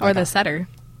net. Or the setter.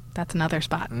 That's another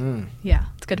spot. Yeah.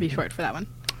 It's good to be short for that one.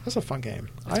 That's a fun game.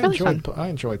 Really fun. I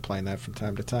enjoyed playing that from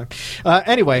time to time.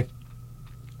 Anyway,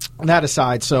 that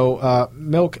aside, so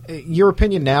milk. Your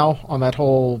opinion now on that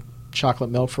whole chocolate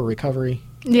milk for recovery?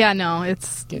 Yeah, no,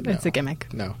 it's no. a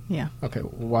gimmick. No. Yeah. Okay.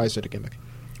 Why is it a gimmick?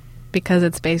 Because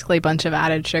it's basically a bunch of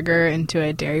added sugar into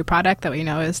a dairy product that we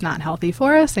know is not healthy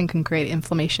for us and can create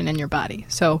inflammation in your body.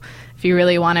 So if you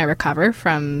really want to recover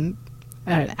from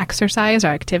an exercise or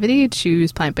activity,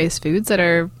 choose plant-based foods that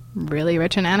are really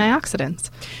rich in antioxidants.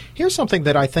 Here's something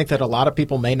that I think that a lot of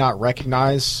people may not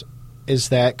recognize is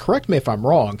that, correct me if I'm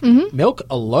wrong, milk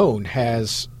alone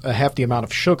has half the amount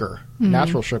of sugar,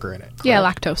 natural sugar in it. Correct? Yeah,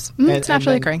 lactose. It's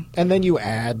naturally occurring. And then you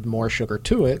add more sugar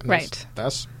to it. Right.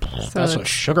 That's a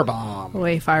sugar bomb.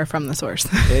 Way far from the source.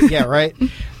 Yeah, right.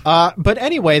 But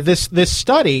anyway, this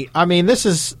study, I mean, this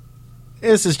is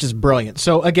just brilliant.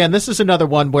 So again, this is another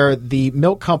one where the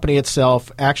milk company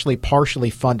itself actually partially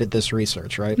funded this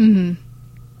research, right? Mm-hmm.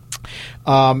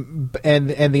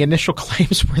 And the initial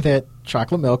claims were that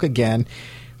chocolate milk again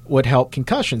would help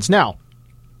concussions. Now,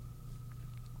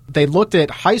 they looked at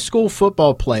high school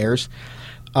football players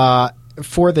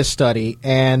for this study,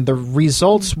 and the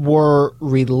results were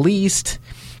released.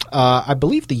 I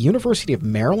believe the University of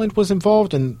Maryland was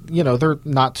involved, and they're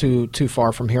not too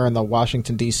far from here in the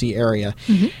Washington, D.C. area.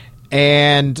 Mm-hmm.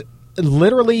 And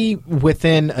literally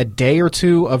within a day or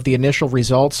two of the initial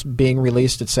results being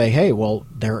released, it'd say, hey, well,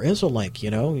 there is a link,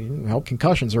 you help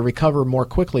concussions or recover more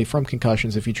quickly from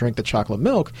concussions if you drink the chocolate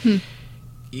milk.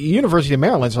 University of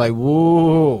Maryland's like,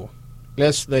 whoa,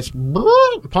 let's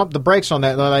pump the brakes on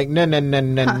that. They're like, no.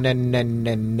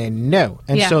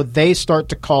 And so they start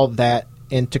to call that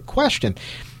into question.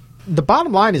 The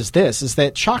bottom line is this, is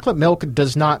that chocolate milk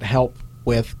does not help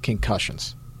with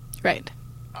concussions. Right.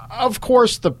 Of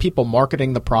course, the people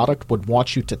marketing the product would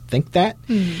want you to think that.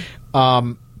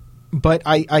 But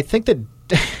I think that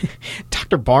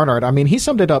Dr. Barnard, I mean, he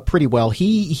summed it up pretty well.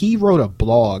 He wrote a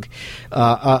blog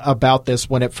about this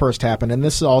when it first happened, and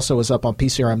this also is up on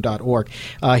PCRM.org.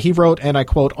 He wrote, and I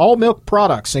quote, all milk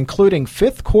products, including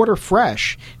Fifth Quarter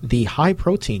Fresh, the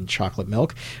high-protein chocolate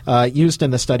milk used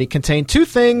in the study, contain two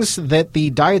things that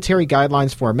the dietary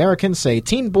guidelines for Americans say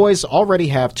teen boys already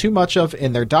have too much of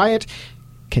in their diet.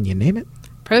 Can you name it?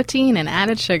 Protein and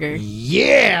added sugar.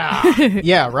 Yeah.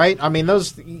 Yeah, right? I mean,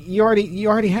 those you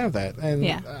already have that. And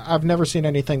I've never seen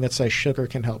anything that says sugar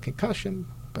can help concussion,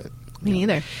 but me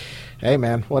neither. Hey,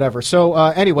 man, whatever. So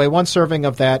anyway, one serving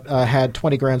of that had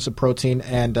 20 grams of protein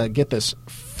and get this,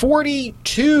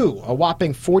 a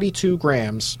whopping 42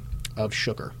 grams of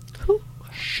sugar. Ooh.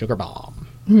 Sugar bomb.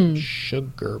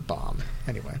 Sugar bomb.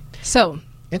 Anyway. So,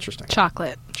 interesting.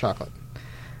 Chocolate.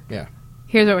 Yeah.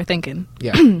 Here's what we're thinking.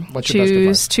 Yeah. What's your best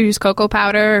advice? Choose cocoa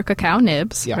powder or cacao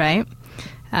nibs, yeah. right?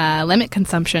 Limit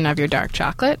consumption of your dark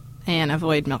chocolate and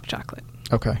avoid milk chocolate.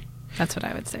 Okay. That's what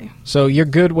I would say. So you're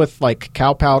good with like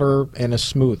cow powder in a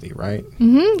smoothie, right?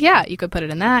 Mm-hmm. Yeah, you could put it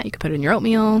in that. You could put it in your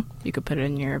oatmeal. You could put it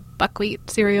in your buckwheat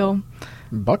cereal.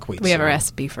 Buckwheat We have a cereal.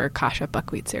 recipe for kasha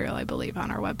buckwheat cereal, I believe,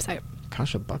 on our website.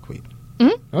 Kasha buckwheat.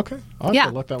 Mm-hmm. Okay. I'll have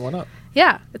to look that one up.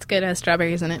 Yeah, it's good. It has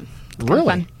strawberries in it. It's kind of Really?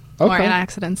 fun. More Okay.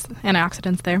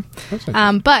 antioxidants there. That's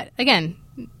interesting. But again,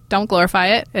 don't glorify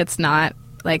it. It's not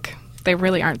like they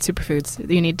really aren't superfoods.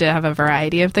 You need to have a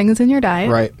variety of things in your diet.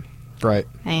 Right.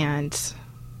 And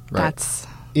that's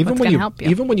Even what's when going you to help you.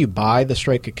 even when you buy the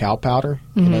straight cacao powder,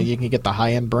 you know, you can get the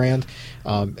high end brand.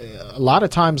 A lot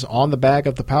of times on the bag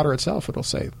of the powder itself, it'll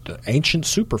say the ancient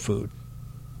superfood.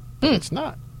 But it's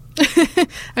not I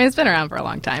mean, it's been around for a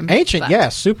long time. ancient. but-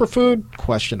 Yes, superfood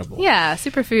questionable. Yeah,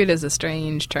 superfood is a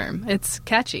strange term. It's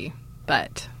catchy,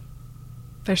 but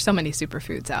there's so many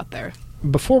superfoods out there.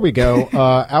 Before we go,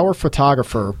 our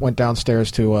photographer went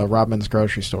downstairs to Robin's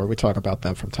grocery store. We talk about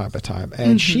them from time to time,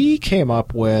 and she came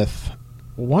up with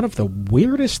one of the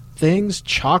weirdest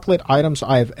chocolate items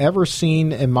I have ever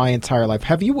seen in my entire life.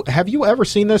 Have you ever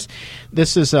seen this?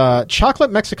 This is chocolate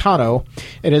Mexicano.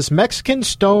 It is Mexican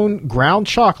stone ground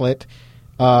chocolate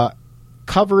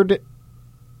covered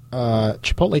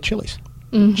chipotle chilies.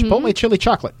 Chipotle chili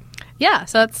chocolate. Yeah,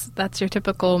 so that's your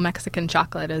typical Mexican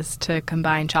chocolate, is to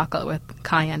combine chocolate with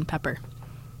cayenne pepper.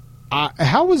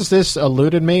 How has this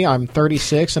eluded me? I'm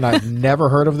 36 and I've never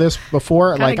heard of this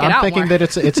before. Gotta Like, get I'm out thinking more.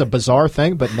 that it's a bizarre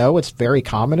thing, but no, it's very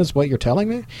common is what you're telling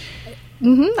me?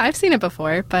 I've seen it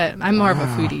before, but I'm more of a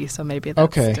foodie, so maybe that's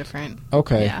Okay. different.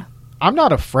 Okay. Yeah. I'm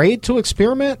not afraid to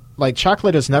experiment. Like,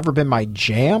 chocolate has never been my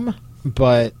jam,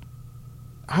 but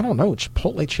I don't know.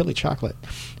 Chipotle chili chocolate.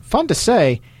 Fun to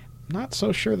say. Not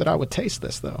so sure that I would taste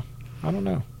this, though. I don't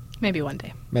know. Maybe one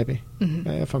day. Maybe.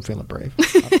 If I'm feeling brave.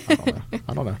 I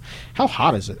don't know. How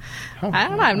hot is it? I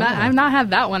don't know. I've not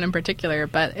had that one in particular,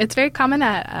 but it's very common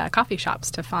at coffee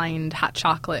shops to find hot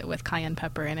chocolate with cayenne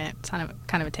pepper in it. It's kind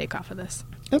of a takeoff of this.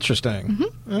 Interesting.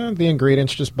 The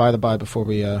ingredients, just by the by, before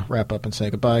we wrap up and say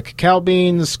goodbye: cacao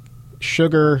beans,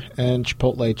 sugar, and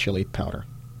chipotle chili powder.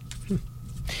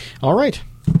 All right.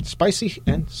 Spicy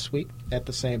and sweet at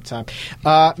the same time.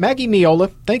 Maggie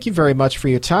Neola, thank you very much for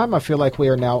your time. I feel like we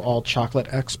are now all chocolate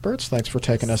experts. Thanks for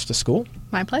taking us to school.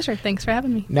 My pleasure. Thanks for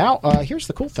having me. Now, here's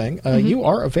the cool thing. You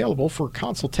are available for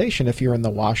consultation if you're in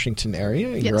the Washington area.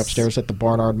 You're Yes. upstairs at the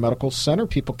Barnard Medical Center.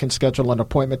 People can schedule an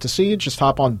appointment to see you. Just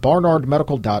hop on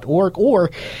barnardmedical.org or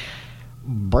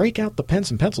break out the pens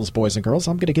and pencils, boys and girls.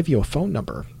 I'm going to give you a phone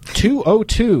number.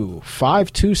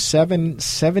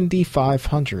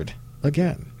 202-527-7500.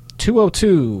 Again,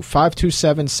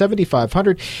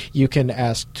 202-527-7500. You can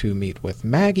ask to meet with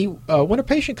Maggie. When a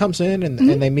patient comes in and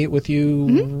they meet with you,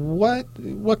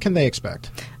 what can they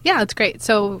expect? Yeah, that's great.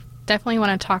 So definitely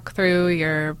want to talk through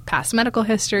your past medical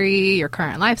history, your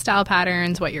current lifestyle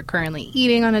patterns, what you're currently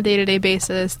eating on a day-to-day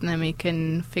basis, and then we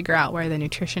can figure out where the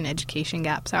nutrition education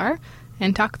gaps are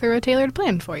and talk through a tailored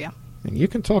plan for you. And you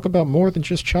can talk about more than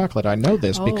just chocolate. I know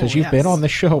this because you've yes. been on the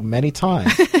show many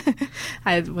times.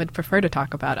 I would prefer to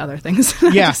talk about other things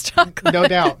than Yeah, just chocolate. no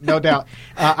doubt.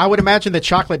 I would imagine that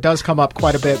chocolate does come up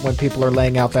quite a bit when people are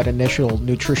laying out that initial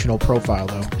nutritional profile,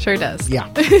 though. Sure does.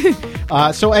 Yeah.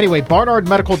 So anyway,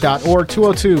 barnardmedical.org,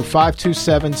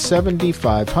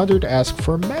 202-527-7500. Ask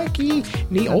for Maggie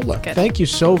Neola. Good. Thank you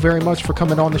so very much for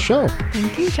coming on the show.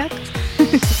 Thank you, Chuck.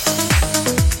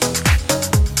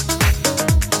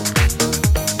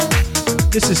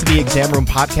 This is the Exam Room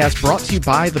Podcast, brought to you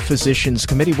by the Physicians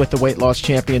Committee with the weight loss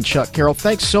champion, Chuck Carroll.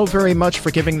 Thanks so very much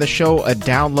for giving the show a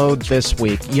download this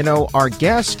week. You know, our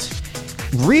guest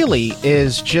really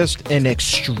is just an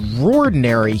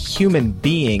extraordinary human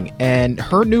being, and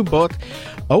her new book,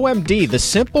 OMD, the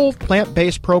simple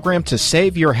plant-based program to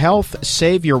save your health,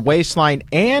 save your waistline,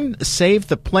 and save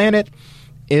the planet,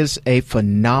 is a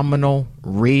phenomenal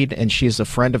read, and she is a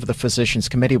friend of the Physicians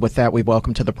Committee. With that, we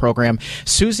welcome to the program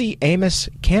Susie Amos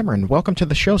Cameron. Welcome to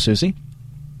the show, Susie.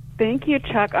 Thank you,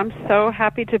 Chuck. I'm so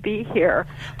happy to be here.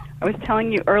 I was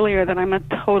telling you earlier that I'm a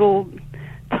total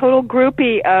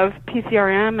groupie of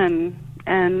PCRM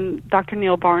and Dr.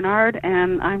 Neil Barnard,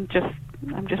 and I'm just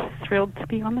thrilled to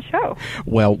be on the show.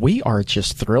 Well, we are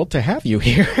just thrilled to have you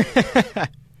here.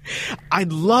 I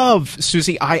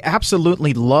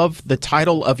absolutely love the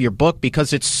title of your book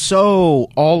because it's so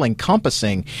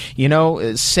all-encompassing. You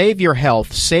know, save your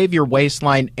health, save your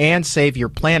waistline, and save your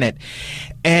planet.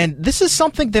 And this is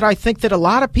something that I think that a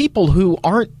lot of people who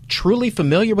aren't truly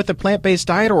familiar with the plant-based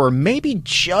diet or maybe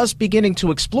just beginning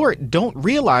to explore it don't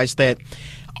realize that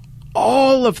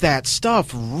all of that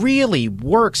stuff really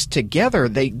works together.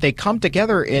 They come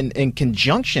together in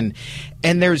conjunction,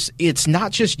 and it's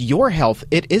not just your health,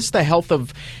 it is the health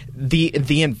of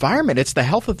the environment, it's the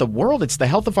health of the world, it's the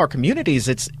health of our communities,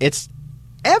 it's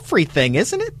everything,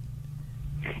 isn't it?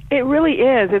 It really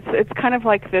is. It's kind of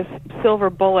like this silver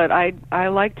bullet. I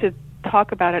like to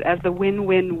talk about it as the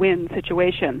win-win-win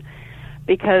situation,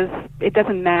 because it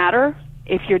doesn't matter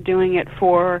if you're doing it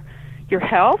for your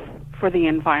health, for the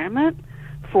environment,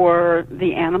 for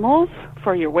the animals,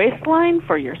 for your waistline,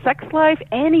 for your sex life,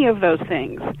 any of those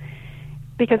things,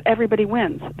 because everybody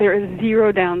wins. There is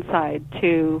zero downside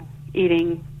to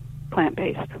eating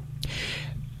plant-based.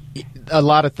 A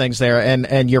lot of things there,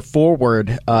 and your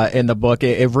foreword in the book,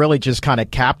 it really just kind of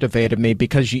captivated me,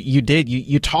 because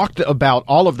you talked about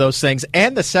all of those things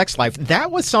and the sex life.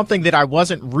 That was something that I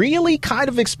wasn't really kind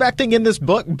of expecting in this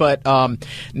book, but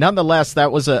nonetheless,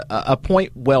 that was a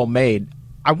point well made.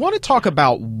 I want to talk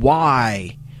about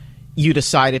why you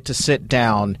decided to sit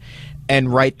down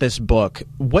and write this book.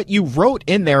 What you wrote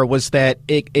in there was that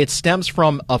it stems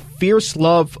from a fierce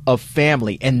love of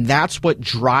family, and that's what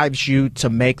drives you to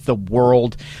make the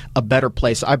world a better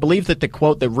place. I believe that the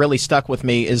quote that really stuck with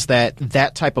me is that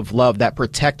type of love, that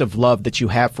protective love that you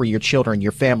have for your children,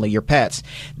 your family, your pets,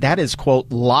 that is, quote,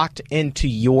 locked into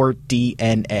your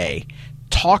DNA.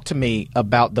 Talk to me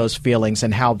about those feelings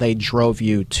and how they drove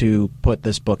you to put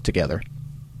this book together.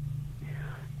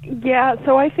 Yeah,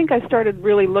 so I think I started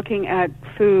really looking at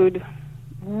food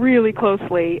really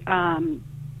closely,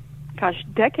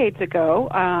 decades ago.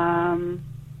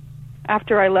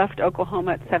 After I left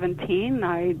Oklahoma at 17,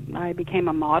 I became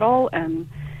a model, and,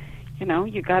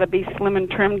 you got to be slim and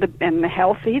trimmed and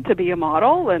healthy to be a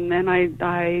model, and then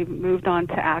I moved on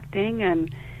to acting,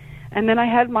 and then I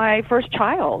had my first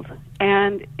child.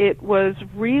 And it was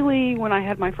really when I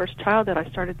had my first child that I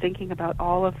started thinking about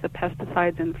all of the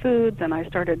pesticides in foods, and I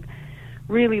started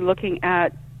really looking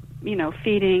at,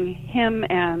 feeding him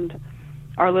and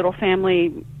our little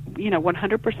family,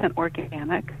 100%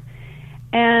 organic.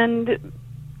 And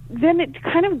then it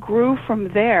kind of grew from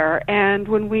there. And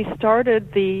when we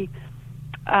started the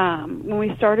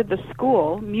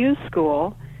school, Muse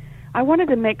School, I wanted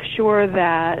to make sure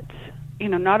that,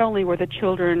 not only were the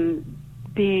children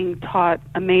being taught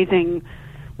amazing,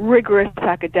 rigorous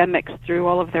academics through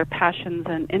all of their passions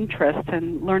and interests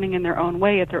and learning in their own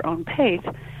way at their own pace,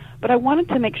 but I wanted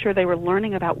to make sure they were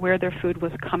learning about where their food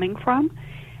was coming from.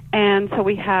 And so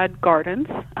we had gardens.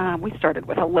 We started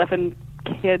with 11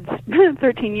 kids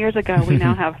 13 years ago. We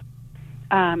now have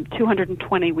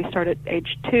 220. We start at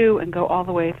age 2 and go all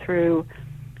the way through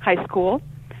high school.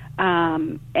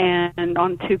 And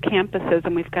on 2 campuses,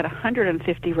 and we've got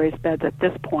 150 raised beds at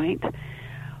this point.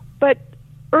 But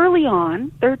early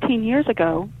on, 13 years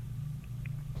ago,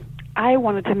 I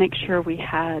wanted to make sure we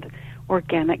had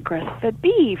organic grass-fed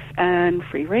beef and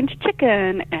free-range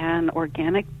chicken and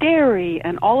organic dairy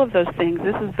and all of those things.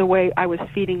 This is the way I was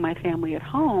feeding my family at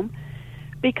home,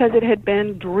 because it had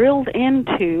been drilled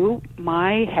into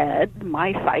my head,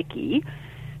 my psyche,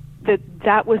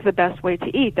 that was the best way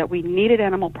to eat, that we needed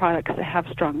animal products to have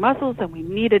strong muscles, and we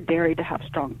needed dairy to have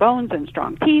strong bones and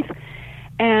strong teeth.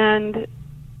 And,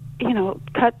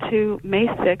 cut to May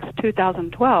 6,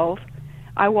 2012,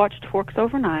 I watched Forks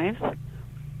Over Knives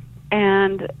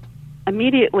and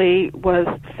immediately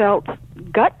felt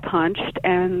gut-punched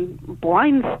and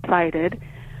blindsided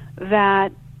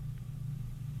that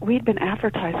we'd been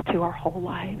advertised to our whole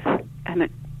lives, and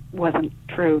it wasn't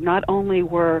true. Not only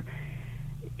was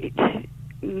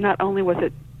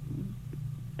it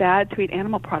bad to eat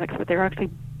animal products, but they're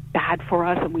actually bad for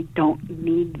us, and we don't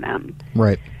need them.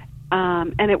 Right.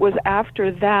 And it was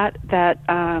after that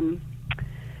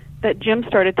Jim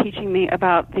started teaching me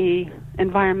about the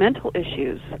environmental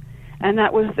issues, and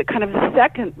that was the kind of the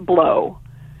second blow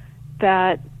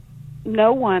that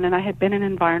no one, and I had been in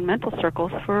environmental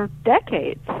circles for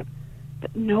decades,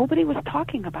 but nobody was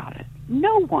talking about it.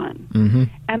 No one. Mm-hmm.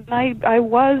 And I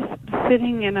was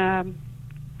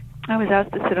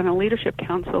asked to sit on a leadership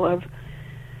council of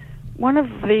one of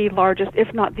the largest,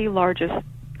 if not the largest,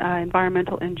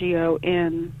 environmental NGO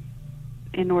in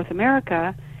North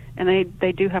America, and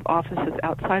they do have offices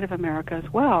outside of America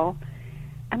as well.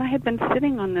 And I had been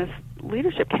sitting on this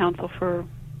leadership council for,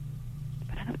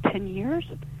 10 years,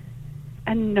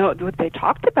 and they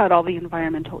talked about all the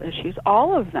environmental issues,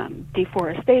 all of them: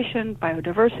 deforestation,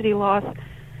 biodiversity loss,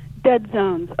 dead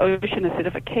zones, ocean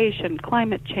acidification,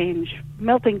 climate change,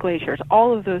 melting glaciers,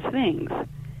 all of those things.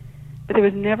 But there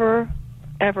was never,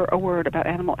 ever a word about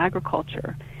animal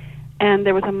agriculture. And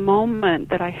there was a moment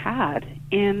that I had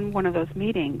in one of those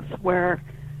meetings where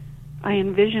I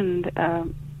envisioned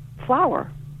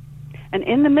flower. And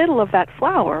in the middle of that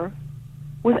flower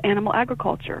was animal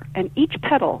agriculture. And each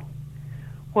petal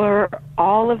were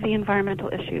all of the environmental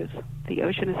issues, the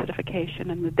ocean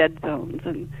acidification and the dead zones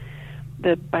and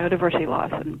the biodiversity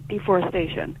loss and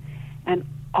deforestation. And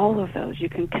all of those, you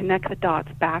can connect the dots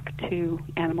back to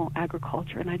animal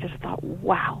agriculture. And I just thought,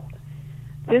 wow,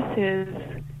 it's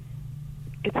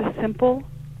a simple,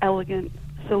 elegant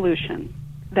solution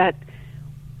that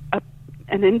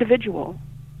an individual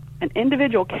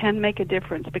can make a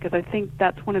difference, because I think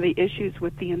that's one of the issues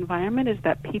with the environment, is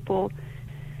that people,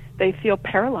 they feel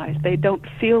paralyzed. They don't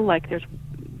feel like there's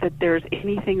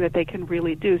anything that they can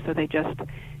really do, so they just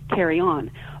carry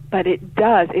on. But it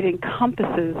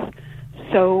encompasses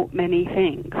so many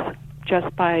things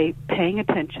just by paying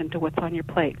attention to what's on your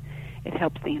plate. It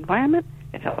helps the environment,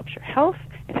 it helps your health,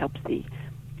 it helps the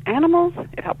animals,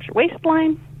 it helps your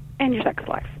waistline and your sex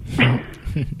life.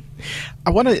 I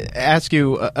want to ask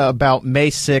you about May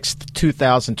 6th,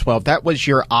 2012. That was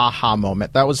your aha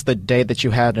moment. That was the day that you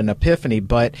had an epiphany.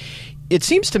 But it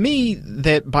seems to me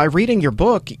that by reading your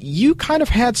book, you kind of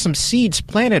had some seeds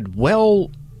planted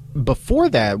well before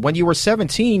that. When you were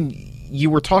 17, you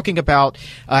were talking about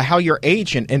how your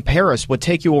agent in Paris would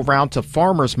take you around to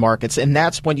farmers markets, and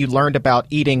that's when you learned about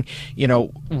eating,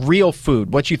 real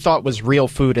food, what you thought was real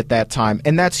food at that time.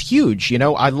 And that's huge.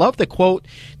 I love the quote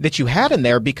that you had in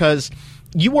there, because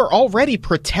you were already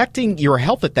protecting your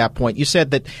health at that point. You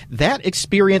said that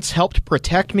experience helped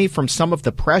protect me from some of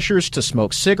the pressures to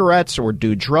smoke cigarettes or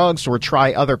do drugs or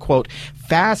try other, quote,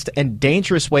 fast and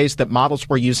dangerous ways that models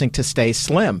were using to stay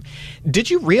slim. Did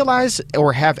you realize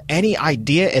or have any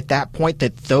idea at that point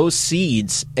that those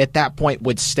seeds at that point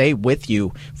would stay with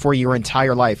you for your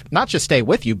entire life? Not just stay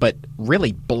with you, but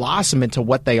really blossom into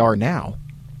what they are now?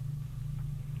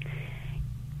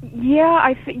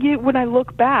 Yeah, when I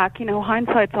look back,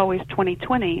 hindsight's always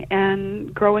 20/20.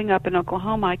 And growing up in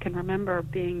Oklahoma, I can remember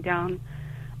being down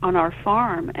on our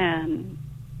farm and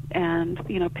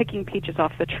picking peaches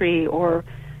off the tree, or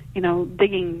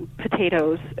digging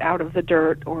potatoes out of the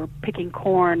dirt, or picking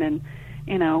corn, and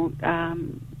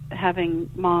having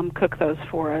Mom cook those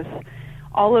for us.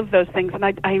 All of those things, and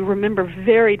I remember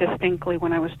very distinctly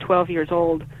when I was 12 years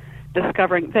old,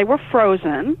 discovering they were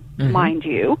frozen, mind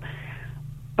you.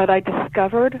 But I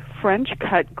discovered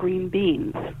French-cut green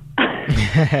beans.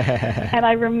 And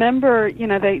I remember,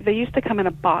 they used to come in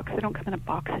a box. They don't come in a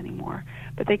box anymore.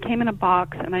 But they came in a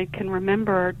box, and I can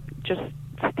remember just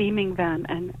steaming them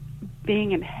and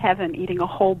being in heaven eating a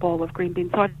whole bowl of green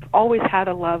beans. So I've always had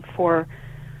a love for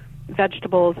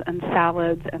vegetables and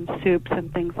salads and soups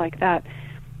and things like that.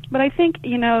 But I think,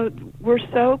 we're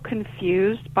so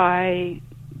confused by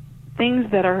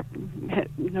things that are,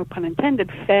 no pun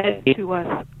intended, fed to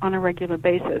us on a regular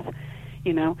basis.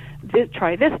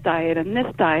 Try this diet and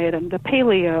the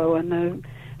paleo and the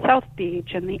South Beach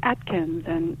and the Atkins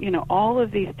and, all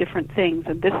of these different things.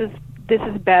 And this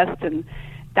is best and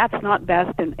that's not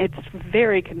best. And it's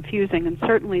very confusing. And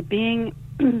certainly being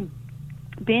in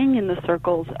the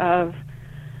circles of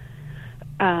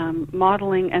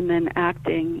modeling and then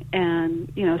acting,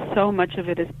 and, so much of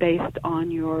it is based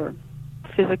on your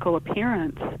physical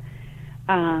appearance,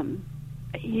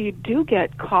 you do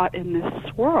get caught in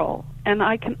this swirl. And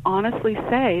I can honestly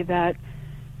say that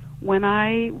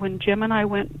when Jim and I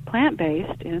went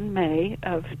plant-based in May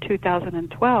of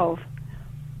 2012,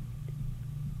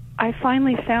 I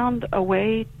finally found a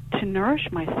way to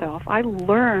nourish myself. I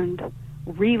learned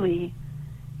really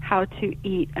how to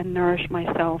eat and nourish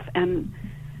myself. And,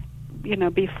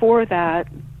 before that,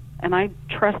 and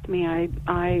trust me,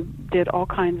 I did all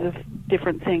kinds of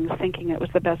different things thinking it was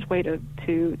the best way to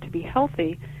be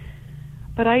healthy.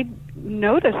 But I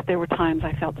noticed there were times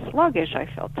I felt sluggish, I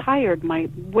felt tired, my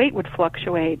weight would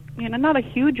fluctuate, not a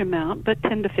huge amount, but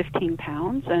 10 to 15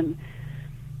 pounds. And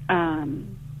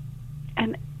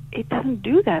it doesn't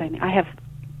do that anymore. I have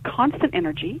constant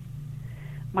energy.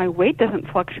 My weight doesn't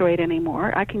fluctuate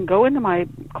anymore. I can go into my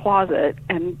closet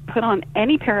and put on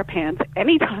any pair of pants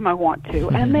anytime I want to,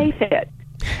 and they fit.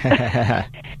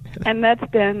 And that's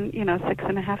been,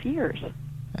 6.5 years.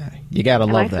 You got to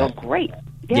love that. I feel great.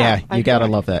 Yeah, you got to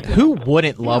love that. Who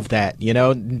wouldn't love that?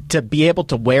 To be able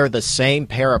to wear the same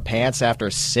pair of pants after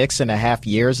 6.5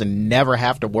 years and never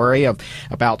have to worry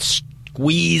about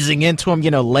squeezing into them,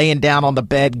 laying down on the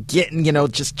bed, getting,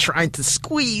 just trying to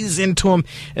squeeze into them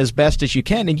as best as you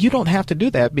can. And you don't have to do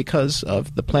that because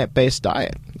of the plant-based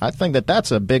diet. I think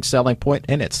that's a big selling point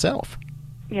in itself.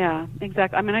 Yeah,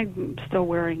 exactly. I mean, I'm still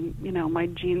wearing, my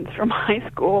jeans from high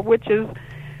school, which is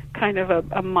kind of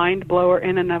a mind blower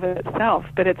in and of itself.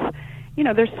 But it's,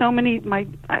 there's so many,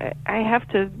 I have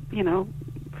to,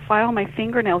 file my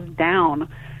fingernails down,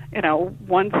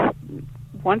 once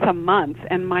a month,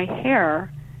 and my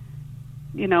hair,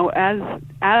 as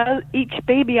each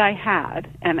baby I had,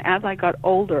 and as I got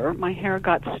older, my hair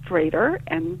got straighter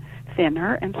and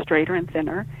thinner and straighter and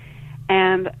thinner.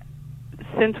 And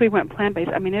since we went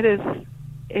plant-based, I mean, it is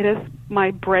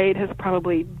my braid has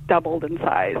probably doubled in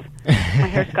size. My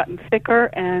hair's gotten thicker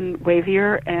and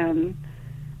wavier, and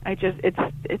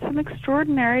it's an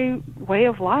extraordinary way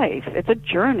of life. It's a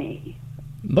journey.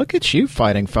 Look at you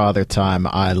fighting Father Time.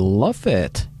 I love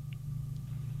it.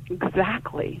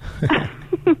 Exactly.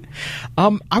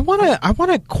 I want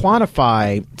to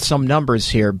quantify some numbers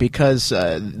here, because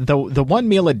the 1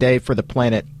 meal a day for the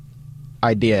planet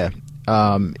idea,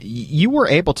 you were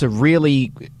able to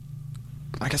really,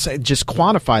 like I said, just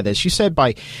quantify this. You said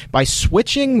by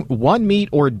switching one meat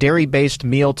or dairy-based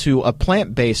meal to a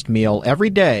plant-based meal every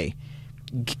day,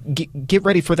 get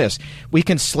ready for this, we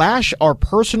can slash our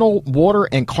personal water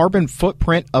and carbon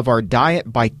footprint of our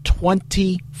diet by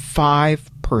 25%.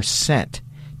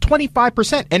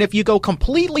 25%. And if you go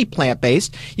completely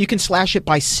plant-based, you can slash it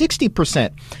by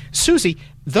 60%. Susie,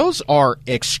 those are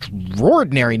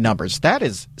extraordinary numbers. That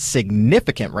is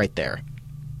significant right there.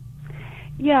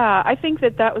 Yeah, I think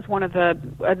that was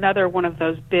another one of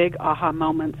those big aha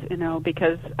moments,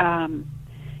 because,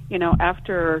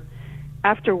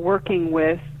 after working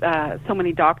with so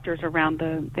many doctors around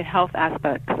the health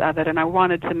aspects of it, and I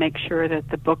wanted to make sure that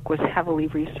the book was heavily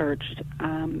researched,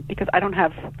 because I don't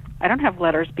have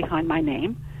letters behind my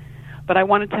name, but I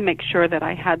wanted to make sure that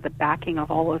I had the backing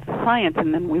of all of the science,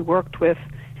 and then we worked with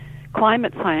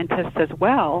climate scientists as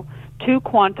well to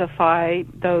quantify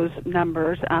those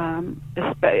numbers, and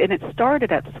it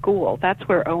started at school. That's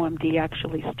where OMD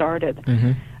actually started,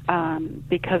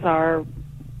 because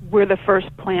we're the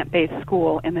first plant-based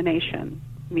school in the nation.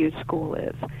 Muse School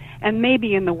is, and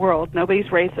maybe in the world.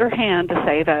 Nobody's raised their hand to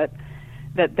say that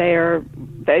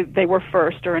they were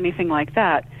first or anything like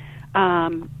that.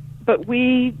 But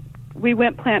we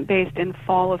went plant-based in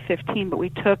fall of 15, but we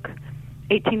took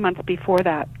 18 months before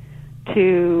that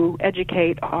to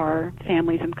educate our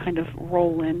families and kind of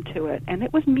roll into it. And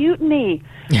it was mutiny.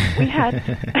 We had,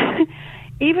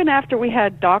 even after we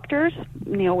had doctors,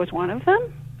 Neil was one of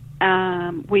them,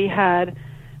 we had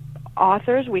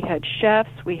authors, we had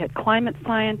chefs, we had climate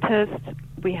scientists,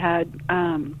 we had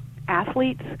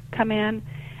athletes come in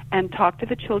and talk to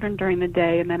the children during the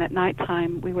day, and then at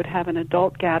nighttime we would have an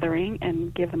adult gathering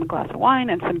and give them a glass of wine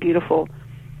and some beautiful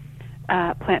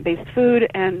plant-based food.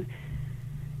 And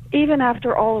even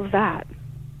after all of that,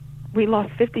 we lost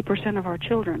 50% of our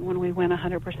children when we went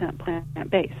 100%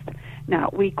 plant-based. Now,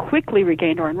 we quickly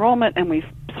regained our enrollment, and we've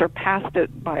surpassed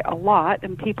it by a lot,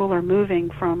 and people are moving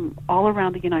from all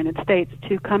around the United States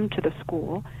to come to the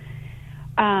school.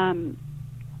 But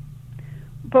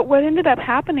what ended up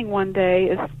happening one day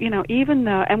is, even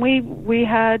though, and we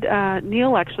had,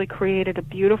 Neil actually created a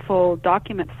beautiful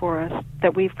document for us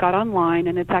that we've got online,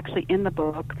 and it's actually in the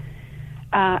book,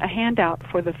 a handout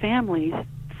for the families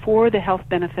for the health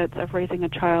benefits of raising a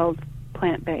child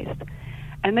plant-based.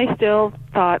 And they still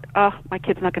thought, my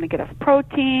kid's not going to get enough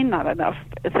protein, not enough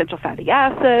essential fatty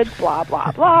acids, blah,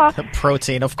 blah, blah.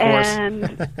 Protein, of course.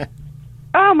 And,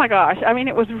 oh my gosh, I mean,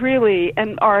 it was really,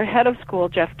 and our head of school,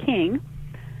 Jeff King,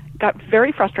 got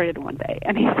very frustrated one day,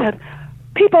 and he said,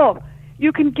 people,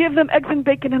 you can give them eggs and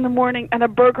bacon in the morning and a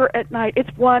burger at night. It's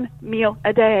one meal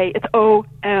a day. It's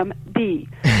OMD.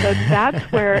 So that's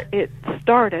where it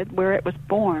started, where it was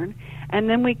born. And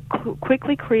then we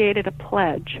quickly created a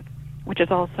pledge, which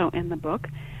is also in the book,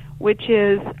 which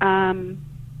is,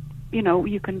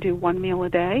 you can do one meal a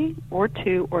day or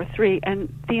two or three.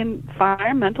 And the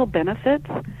environmental benefits,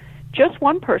 just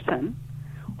one person,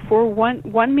 for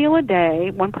one meal a day,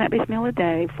 one plant-based meal a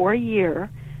day for a year,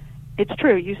 it's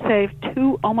true, you save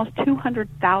almost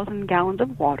 200,000 gallons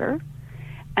of water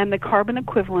and the carbon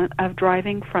equivalent of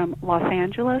driving from Los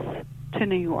Angeles to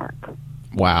New York.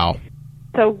 Wow.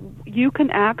 So you can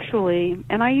actually,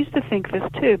 and I used to think this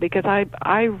too, because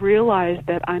I realized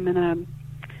that I'm in a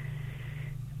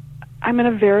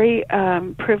very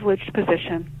privileged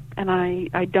position, and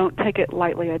I don't take it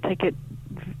lightly. I take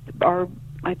our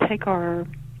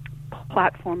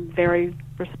platform very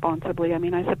responsibly. I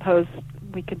mean, I suppose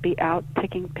we could be out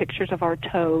taking pictures of our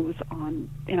toes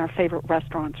in our favorite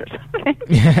restaurants or something.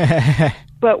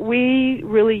 But we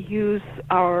really use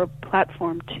our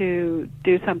platform to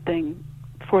do something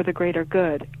for the greater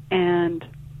good. And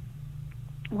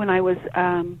when I was,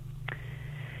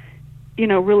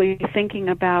 really thinking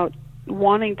about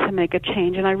wanting to make a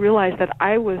change, and I realized that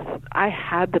I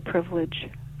had the privilege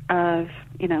of,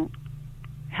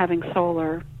 having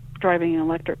solar, driving an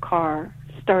electric car,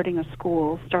 starting a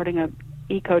school, starting a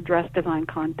eco dress design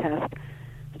contest,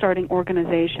 starting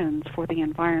organizations for the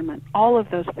environment, all of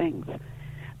those things.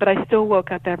 But I still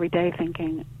woke up every day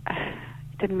thinking,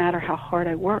 it didn't matter how hard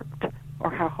I worked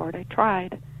or how hard I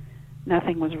tried,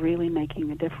 nothing was really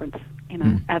making a difference,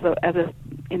 as an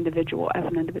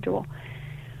individual.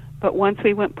 But once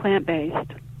we went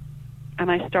plant-based,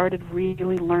 and I started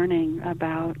really learning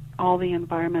about all the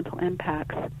environmental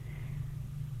impacts,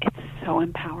 it's so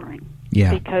empowering.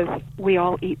 Yeah. Because we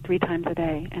all eat 3 times a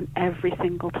day, and every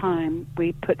single time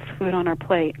we put food on our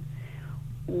plate,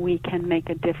 we can make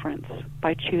a difference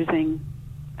by choosing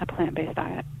a plant-based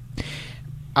diet.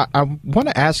 I want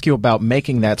to ask you about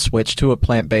making that switch to a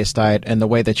plant-based diet and the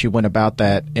way that you went about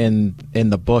that in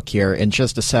the book here in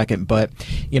just a second. But,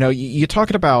 you're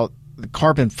talking about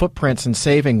carbon footprints and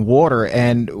saving water,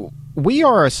 and we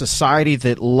are a society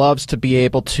that loves to be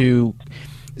able to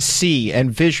see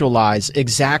and visualize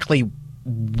exactly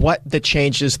what the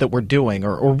changes that we're doing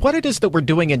or what it is that we're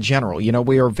doing in general.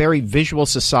 We are a very visual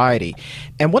society.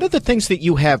 And one of the things that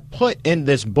you have put in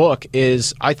this book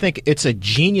is, I think it's a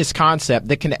genius concept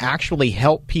that can actually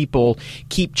help people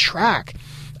keep track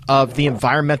of the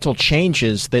environmental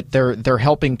changes that they're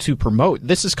helping to promote.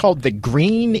 This is called the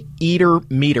Green Eater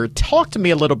Meter. Talk to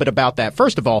me a little bit about that.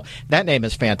 First of all, that name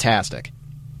is fantastic.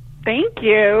 Thank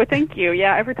you.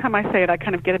 Yeah, every time I say it, I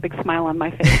kind of get a big smile on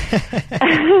my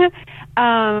face.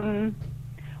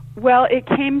 Well, it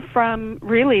came from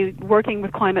really working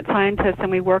with climate scientists, and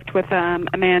we worked with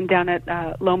a man down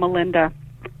at Loma Linda,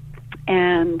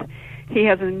 and he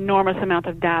has an enormous amount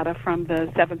of data from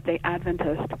the Seventh-day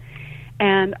Adventist.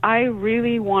 And I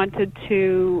really wanted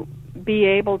to be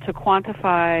able to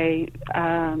quantify,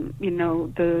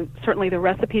 certainly the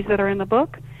recipes that are in the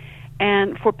book,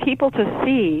 and for people to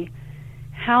see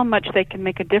how much they can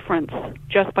make a difference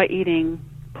just by eating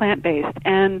plant-based.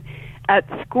 And at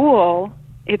school,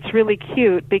 it's really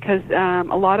cute because a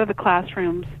lot of the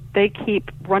classrooms, they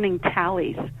keep running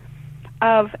tallies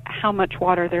of how much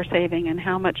water they're saving and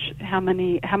how much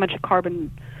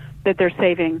carbon that they're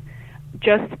saving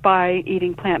just by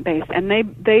eating plant-based. And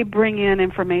they bring in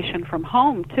information from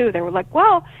home too. They were like,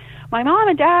 well, my mom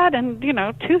and dad and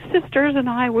 2 sisters and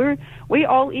I, we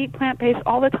all eat plant-based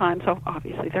all the time. So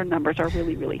obviously their numbers are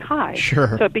really, really high.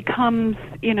 Sure. So it becomes,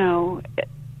 or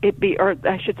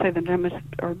I should say the numbers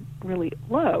are really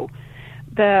low.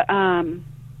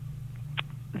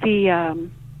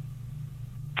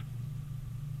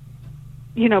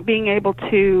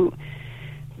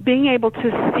 Being able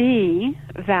to see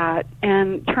that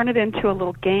and turn it into a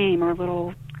little game or a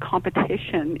little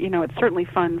competition, it's certainly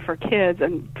fun for kids,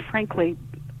 and frankly,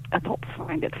 adults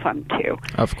find it fun too.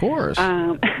 Of course.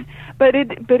 But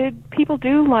people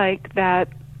do like that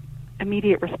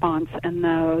immediate response and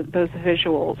those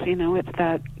visuals. It's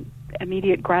that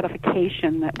immediate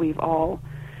gratification that we've all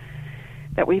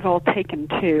taken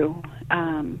to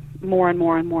more and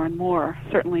more and more and more.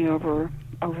 Certainly over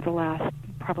the last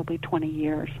probably 20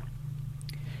 years.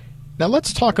 Now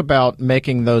let's talk about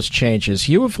making those changes.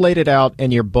 You have laid it out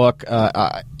in your book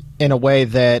in a way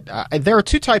that there are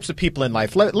 2 types of people in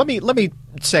life. Let me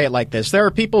say it like this. There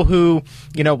are people who,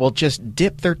 will just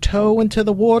dip their toe into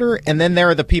the water, and then there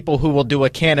are the people who will do a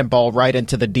cannonball right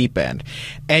into the deep end.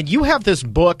 And you have this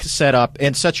book set up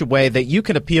in such a way that you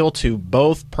can appeal to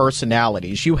both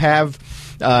personalities. You have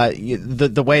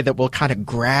the way that will kind of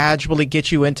gradually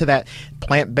get you into that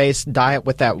plant-based diet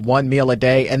with that 1 meal a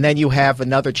day, and then you have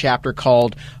another chapter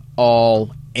called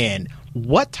All In.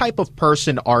 What type of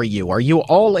person are you? Are you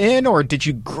all in, or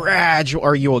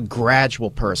are you a gradual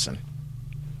person?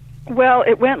 Well,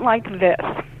 it went like this.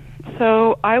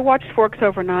 So I watched Forks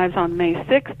Over Knives on May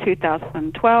 6,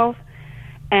 2012,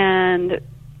 and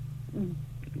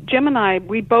Jim and I,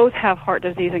 we both have heart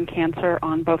disease and cancer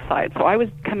on both sides. So I was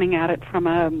coming at it from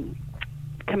a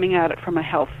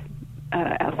health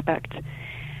aspect,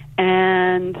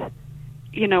 and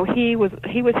he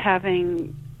was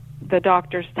having the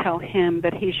doctors tell him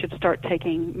that he should start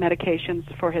taking medications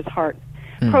for his heart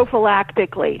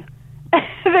prophylactically.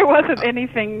 There wasn't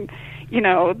anything,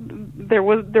 there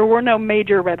were no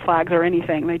major red flags or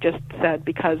anything. They just said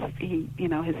because he's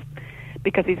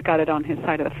got it on his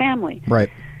side of the family. Right.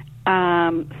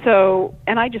 And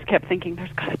I just kept thinking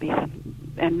there's got to be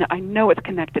some, and I know it's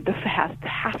connected to fast, it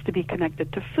has to be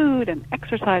connected to food and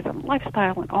exercise and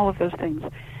lifestyle and all of those things.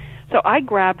 So I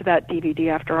grabbed that DVD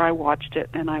after I watched it,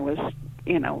 and I was,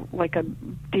 like a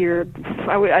deer.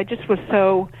 I just was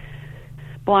so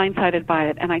blindsided by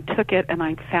it, and I took it and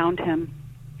I found him,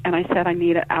 and I said, I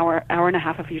need an hour and a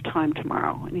half of your time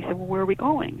tomorrow. And he said, well, where are we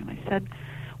going? And I said,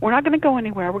 we're not going to go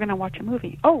anywhere. We're going to watch a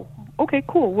movie. Oh, okay,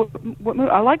 cool. What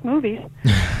I like movies.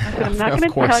 I said, I'm not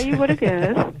going to tell you what it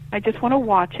is. I just want to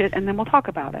watch it, and then we'll talk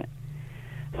about it.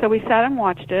 So we sat and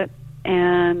watched it,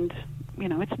 and,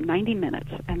 it's 90 minutes.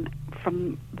 And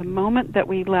from the moment that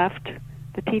we left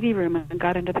the TV room and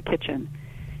got into the kitchen,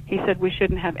 he said we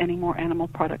shouldn't have any more animal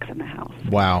products in the house.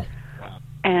 Wow.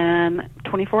 And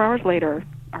 24 hours later,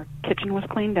 our kitchen was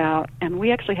cleaned out, and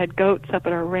we actually had goats up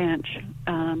at our ranch,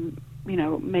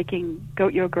 making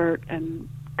goat yogurt and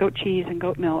goat cheese and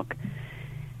goat milk.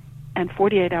 And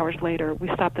 48 hours later, we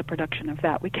stopped the production of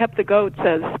that. We kept the goats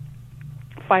as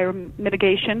fire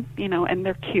mitigation, and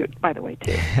they're cute, by the way,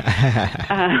 too.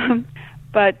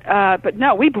 But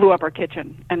no, we blew up our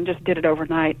kitchen and just did it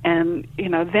overnight. And,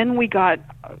 then we got,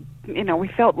 we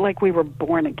felt like we were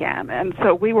born again. And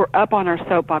so we were up on our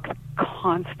soapbox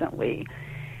constantly,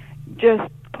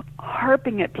 just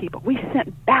harping at people. We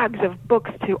sent bags of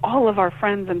books to all of our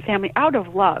friends and family out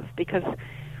of love because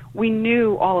we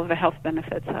knew all of the health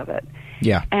benefits of it.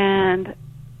 Yeah. And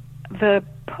the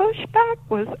pushback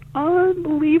was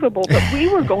unbelievable, but we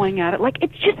were going at it like,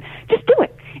 it's just do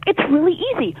it. It's really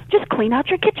easy. Just clean out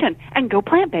your kitchen and go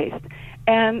plant-based.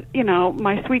 And,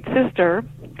 my sweet sister,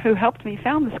 who helped me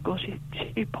found the school,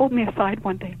 she pulled me aside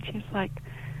one day and she was like,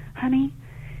 honey,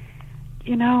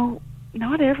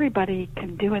 not everybody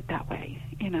can do it that way,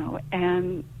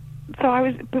 And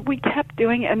so but we kept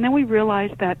doing it, and then we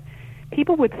realized that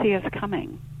people would see us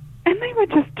coming, and they would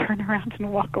just turn around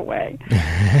and walk away.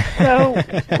 So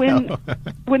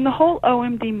when the whole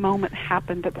OMD moment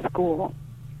happened at school,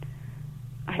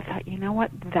 I thought, you know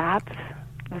what, that's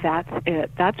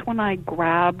it. That's when I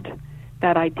grabbed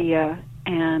that idea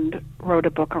and wrote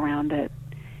a book around it.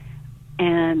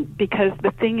 And because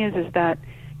the thing is that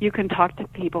you can talk to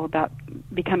people about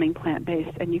becoming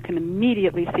plant-based, and you can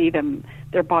immediately see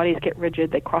their bodies get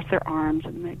rigid, they cross their arms,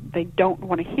 and they don't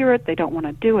want to hear it, they don't want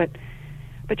to do it.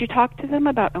 But you talk to them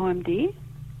about OMD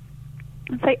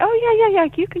and say, oh, yeah,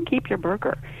 you can keep your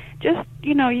burger. Just,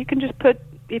 you can just put,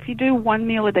 if you do one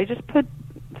meal a day, just put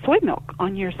soy milk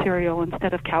on your cereal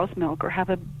instead of cow's milk, or have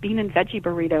a bean and veggie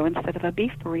burrito instead of a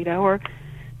beef burrito, or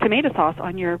tomato sauce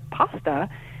on your pasta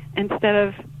instead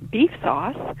of beef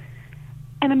sauce.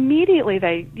 And immediately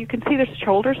you can see their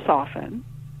shoulders soften,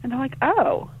 and they're like,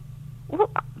 oh, well,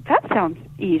 that sounds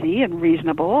easy and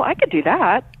reasonable. I could do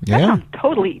that. Yeah.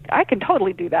 I can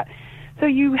totally do that. So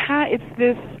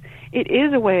it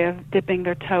is a way of dipping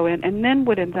their toe in, and then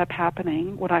what ends up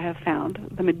happening, what I have found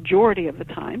the majority of the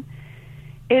time,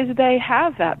 is they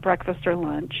have that breakfast or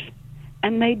lunch,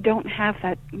 and they don't have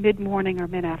that mid-morning or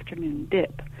mid-afternoon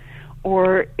dip.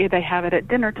 Or if they have it at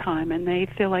dinner time, and they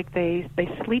feel like they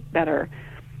sleep better,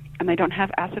 and they don't have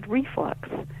acid reflux.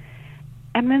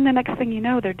 And then the next thing you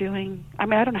know, they're doing, I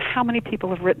don't know how many people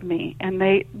have written me, and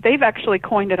they've actually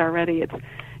coined it already. It's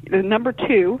the number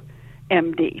 2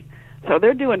 MD. So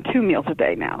they're doing 2 meals a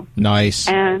day now. Nice.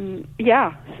 And,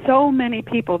 yeah, so many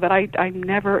people that I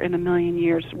never in a million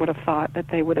years would have thought that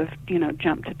they would have,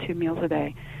 jumped to 2 meals a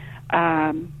day.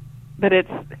 But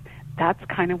that's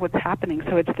kind of what's happening.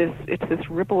 So it's this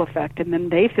ripple effect, and then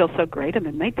they feel so great, and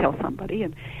then they tell somebody.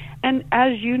 And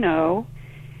as you know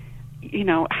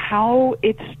how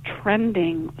it's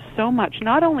trending so much,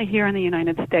 not only here in the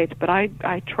United States, but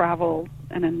I travel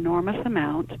an enormous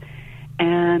amount,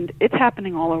 and it's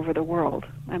happening all over the world.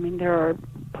 There are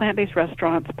plant-based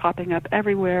restaurants popping up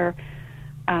everywhere,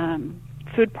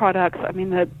 food products.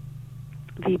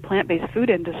 The plant-based food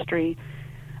industry,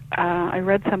 I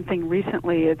read something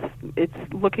recently,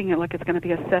 it's looking at like it's going to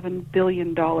be a $7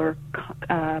 billion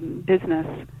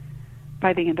business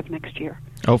by the end of next year.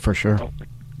 Oh, for sure.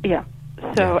 Yeah.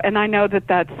 So, and I know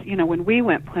that's, when we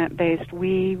went plant-based,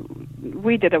 we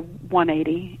did a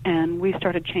 180, and we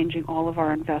started changing all of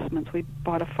our investments. We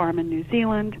bought a farm in New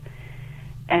Zealand,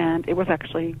 and it was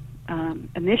actually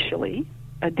initially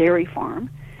a dairy farm,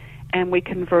 and we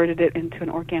converted it into an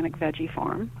organic veggie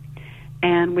farm.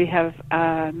 And we have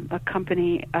a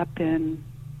company up in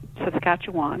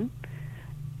Saskatchewan,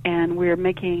 and we're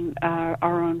making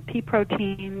our own pea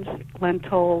proteins,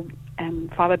 lentil,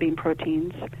 and fava bean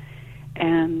proteins,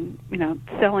 and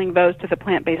selling those to the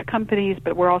plant-based companies.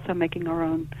 But we're also making our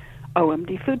own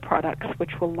OMD food products,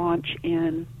 which will launch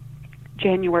in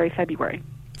January, February.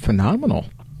 Phenomenal.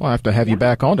 Well, I have to have you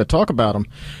back on to talk about them.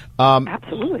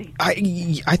 Absolutely.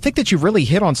 I think that you really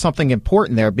hit on something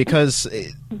important there, because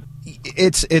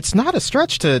it's not a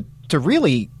stretch to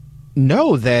really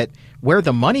know that where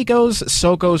the money goes,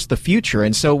 so goes the future.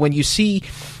 And so when you see,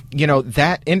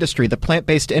 that industry, the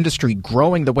plant-based industry,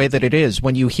 growing the way that it is,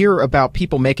 when you hear about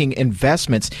people making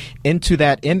investments into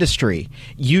that industry,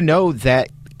 that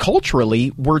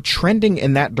culturally, we're trending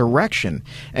in that direction.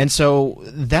 And so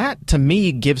that, to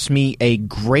me, gives me a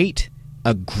great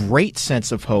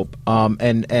sense of hope.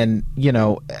 And you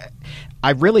know,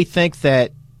 I really think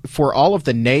that for all of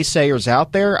the naysayers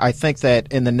out there, I think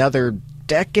that in another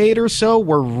decade or so,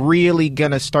 we're really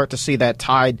going to start to see that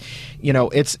tide. You know,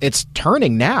 it's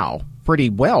turning now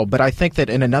pretty well, but I think that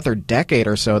in another decade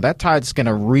or so, that tide's going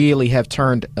to really have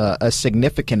turned a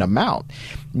significant amount.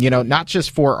 You know, not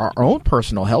just for our own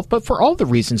personal health, but for all the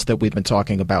reasons that we've been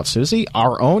talking about, Susie,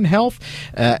 our own health,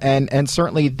 and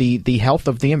certainly the health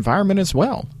of the environment as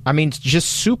well. I mean, it's just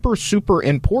super, super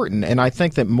important, and I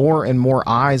think that more and more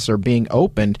eyes are being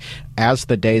opened as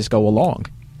the days go along.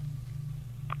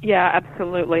 Yeah,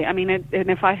 absolutely. I mean, and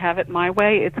if I have it my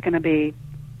way, it's going to be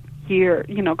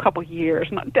a couple years,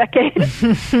 not decades.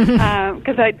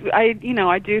 Because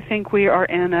I do think we are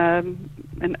in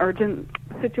an urgent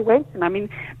situation. I mean,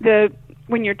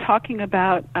 when you're talking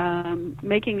about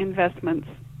making investments,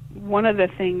 one of the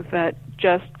things that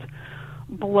just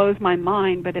blows my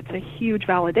mind, but it's a huge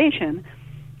validation,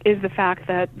 is the fact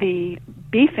that the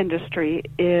beef industry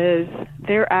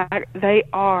they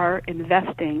are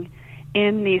investing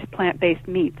in these plant-based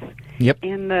meats, yep,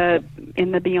 in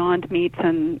the Beyond Meats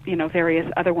and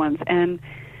various other ones, and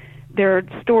there are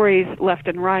stories left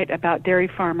and right about dairy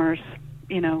farmers,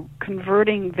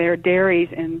 converting their dairies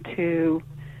into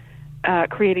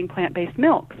creating plant-based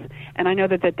milks, and I know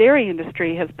that the dairy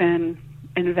industry has been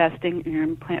investing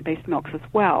in plant-based milks as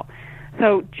well.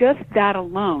 So just that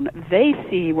alone, they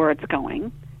see where it's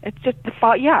going. It's just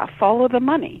follow the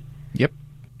money. Yep.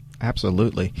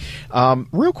 Absolutely.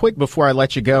 Real quick before I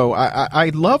let you go,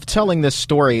 I love telling this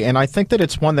story, and I think that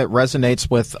it's one that resonates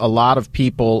with a lot of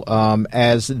people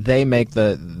as they make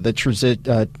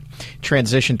the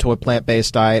transition to a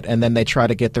plant-based diet, and then they try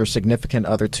to get their significant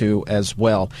other to as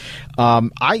well.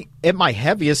 At my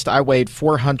heaviest, I weighed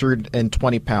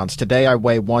 420 pounds. Today, I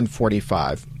weigh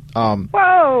 145.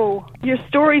 Whoa! Your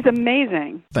story's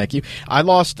amazing. Thank you. I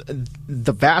lost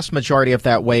the vast majority of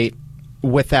that weight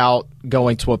without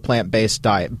going to a plant-based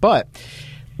diet. But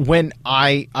when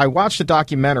I watched a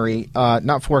documentary,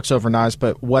 not Forks Over Knives,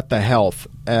 but What the Health,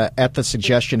 at the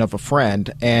suggestion of a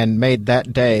friend, and made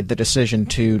that day the decision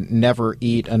to never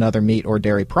eat another meat or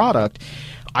dairy product,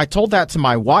 I told that to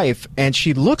my wife, and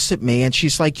she looks at me and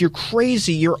she's like, "You're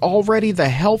crazy. You're already the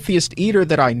healthiest eater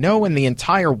that I know in the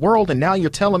entire world, and now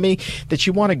you're telling me that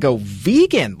you want to go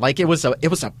vegan." Like it was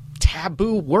a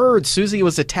taboo word, Susie. It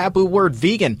was a taboo word,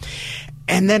 vegan.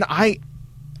 And then I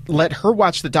let her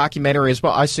watch the documentary as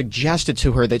well. I suggested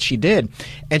to her that she did,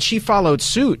 and she followed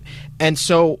suit. And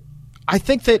so I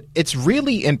think that it's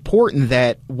really important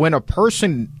that when a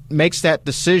person makes that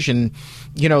decision,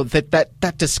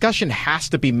 that discussion has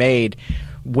to be made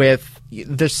with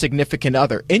the significant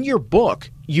other. In your book,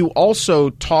 you also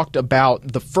talked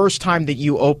about the first time that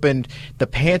you opened the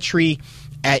pantry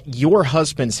at your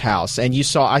husband's house, and you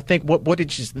saw, I think, what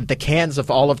did you, the cans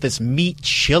of all of this meat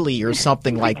chili or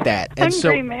something like that. And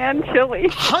Hungry Man chili.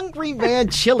 Hungry Man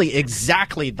chili,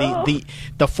 exactly.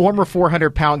 The former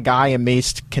 400-pound guy in me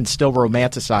can still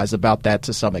romanticize about that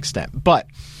to some extent. But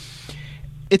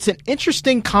it's an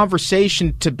interesting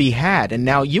conversation to be had. And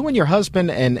now you and your husband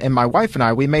and my wife and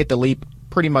I, we made the leap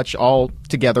pretty much all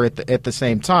together at the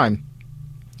same time.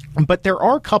 But there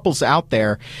are couples out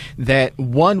there that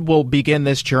one will begin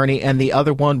this journey and the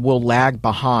other one will lag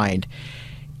behind.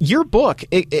 Your book,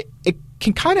 it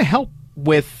can kind of help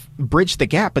with bridge the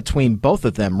gap between both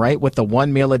of them, right? With the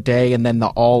one meal a day and then the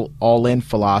all-in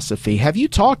philosophy. Have you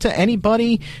talked to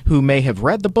anybody who may have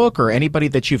read the book, or anybody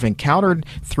that you've encountered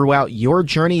throughout your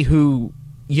journey who,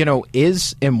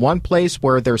 is in one place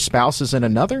where their spouse is in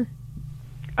another?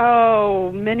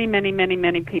 Oh, many, many, many,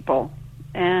 many people.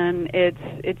 And it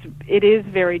is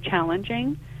very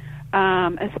challenging,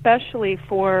 especially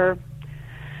for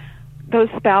those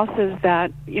spouses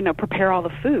that prepare all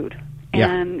the food,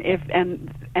 yeah.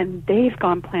 and they've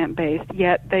gone plant-based,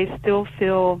 yet they still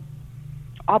feel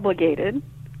obligated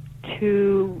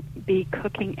to be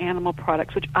cooking animal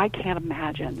products, which I can't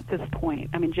imagine at this point.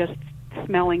 I mean, just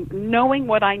knowing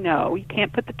what I know, you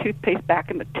can't put the toothpaste back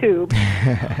in the tube,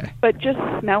 but just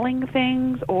smelling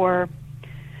things or.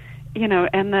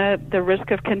 And the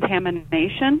risk of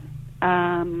contamination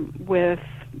with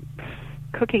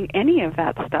cooking any of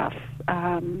that stuff,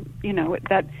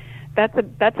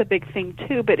 that's a big thing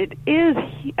too. But it is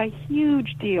a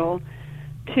huge deal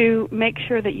to make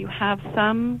sure that you have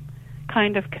some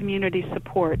kind of community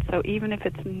support. So even if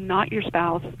it's not your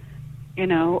spouse,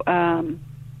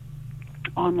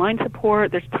 online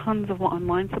support. There's tons of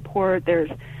online support. There's,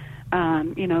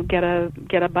 get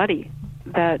a buddy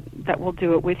that will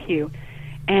do it with you.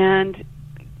 And,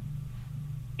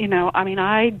 you know, I mean,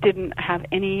 I didn't have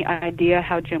any idea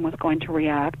how Jim was going to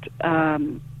react,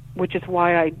 which is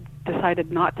why I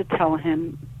decided not to tell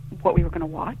him what we were going to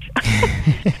watch.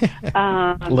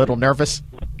 A little nervous?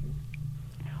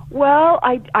 Well,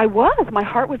 I was. My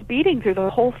heart was beating through the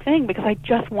whole thing because I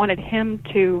just wanted him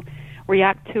to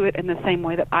react to it in the same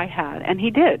way that I had. And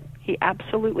he did. He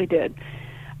absolutely did.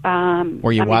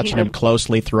 Were you watching him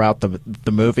closely throughout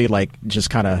the movie? Like, just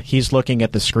kind of, he's looking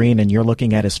at the screen and you're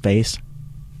looking at his face?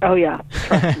 Oh, yeah.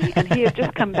 Trust me. And he had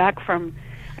just come back from,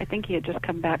 I think he had just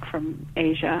come back from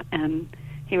Asia, and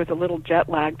he was a little jet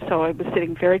lagged, so I was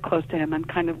sitting very close to him and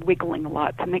kind of wiggling a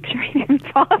lot to make sure he didn't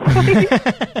fall asleep.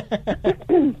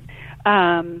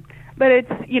 But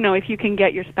it's, you know, if you can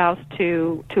get your spouse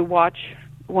to watch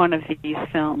one of these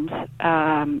films,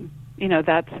 you know,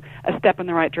 that's a step in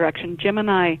the right direction. Jim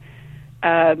and I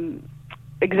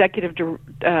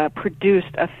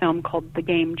produced a film called The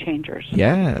Game Changers.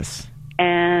 Yes.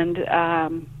 And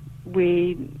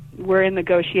we're in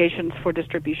negotiations for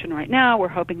distribution right now. We're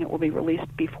hoping it will be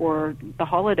released before the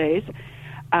holidays.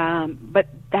 But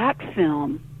that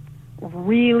film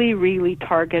really, really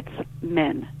targets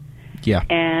men. Yeah.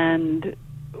 And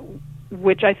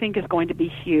which I think is going to be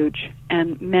huge.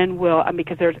 And men will,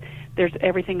 because there's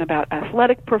everything about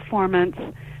athletic performance,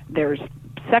 there's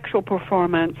sexual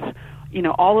performance, you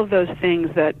know, all of those things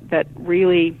that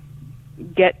really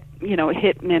get, you know,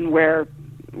 hit men where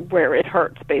it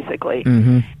hurts, basically.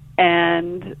 Mm-hmm.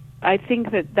 And I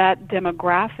think that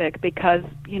demographic, because,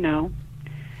 you know,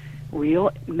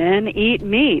 real men eat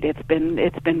meat. It's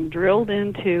been drilled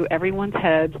into everyone's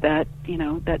heads that, you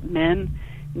know, that men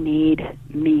need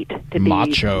meat to be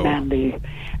macho, manly,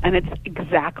 and it's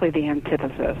exactly the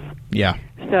antithesis. Yeah.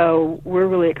 So we're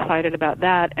really excited about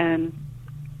that, and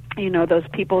you know, those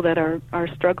people that are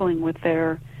struggling with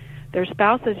their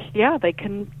spouses, yeah, they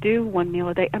can do one meal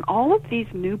a day, and all of these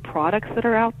new products that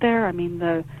are out there. I mean,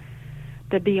 the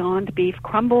Beyond Beef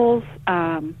crumbles,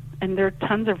 and there are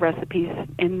tons of recipes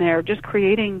in there, just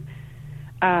creating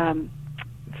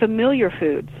familiar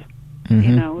foods. Mm-hmm.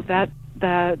 You know, that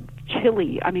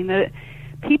chili. I mean, the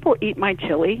people eat my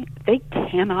chili. They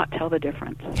cannot tell the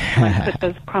difference. I put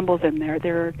those crumbles in there.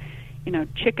 They're, you know,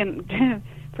 chicken.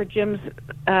 For Jim's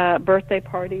birthday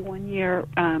party one year,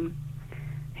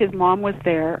 his mom was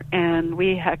there, and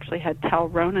we actually had Tal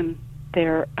Ronan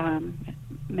there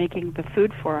making the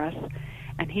food for us,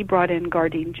 and he brought in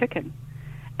Gardein chicken.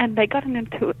 And they got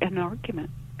into an argument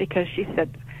because she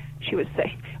was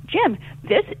saying, Jim,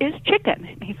 this is chicken.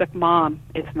 And he's like, Mom,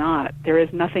 it's not. There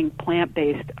is nothing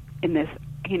plant-based in this,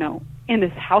 you know, in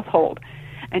this household.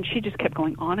 And she just kept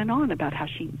going on and on about how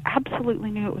she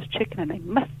absolutely knew it was chicken, and they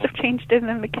must have changed it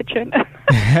in the kitchen.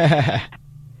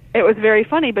 It was very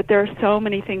funny, but there are so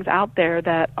many things out there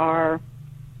that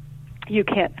you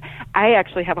can't. I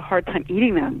actually have a hard time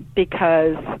eating them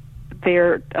because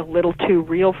they're a little too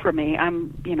real for me.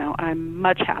 I'm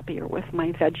much happier with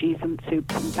my veggies and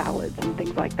soups and salads and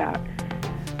things like that.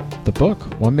 The book,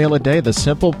 One Meal a Day, the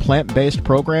simple plant-based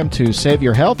program to save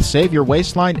your health, save your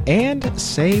waistline, and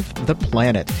save the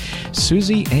planet.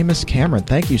 Susie Amos Cameron,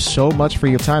 thank you so much for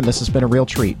your time. This has been a real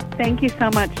treat. Thank you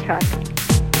so much, Chuck.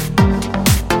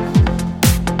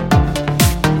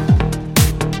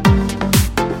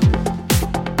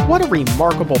 What a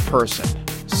remarkable person.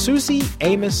 Susie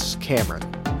Amos Cameron.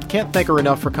 Can't thank her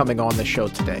enough for coming on the show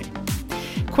today.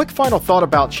 Quick final thought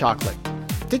about chocolate.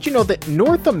 Did you know that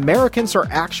North Americans are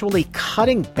actually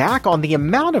cutting back on the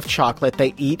amount of chocolate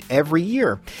they eat every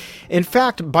year? In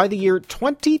fact, by the year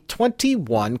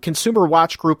 2021, consumer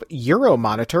watch group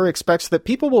Euromonitor expects that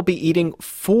people will be eating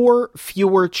 4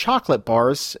 fewer chocolate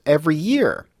bars every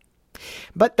year.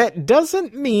 But that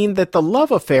doesn't mean that the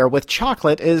love affair with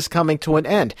chocolate is coming to an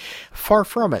end. Far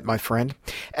from it, my friend.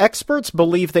 Experts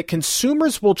believe that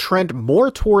consumers will trend more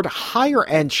toward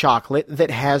higher-end chocolate that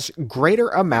has greater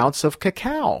amounts of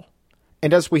cacao.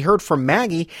 And as we heard from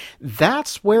Maggie,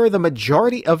 that's where the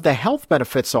majority of the health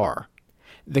benefits are.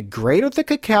 The greater the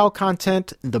cacao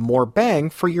content, the more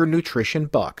bang for your nutrition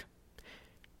buck.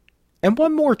 And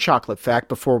one more chocolate fact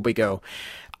before we go.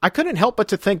 I couldn't help but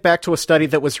to think back to a study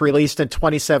that was released in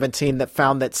 2017 that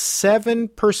found that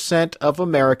 7% of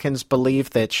Americans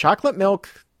believe that chocolate milk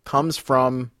comes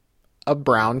from a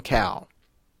brown cow.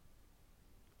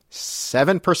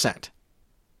 7%.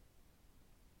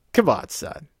 Come on,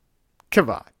 son.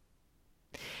 Come on.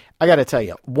 I gotta tell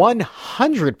you,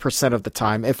 100% of the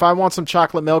time, if I want some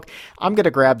chocolate milk, I'm gonna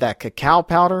grab that cacao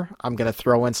powder, I'm gonna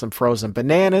throw in some frozen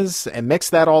bananas, and mix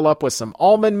that all up with some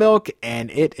almond milk, and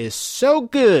it is so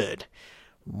good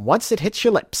once it hits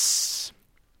your lips.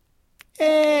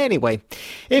 Anyway,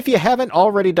 if you haven't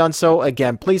already done so,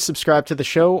 again, please subscribe to the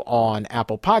show on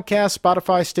Apple Podcasts,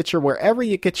 Spotify, Stitcher, wherever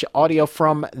you get your audio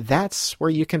from. That's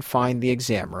where you can find the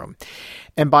Exam Room.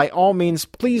 And by all means,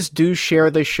 please do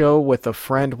share the show with a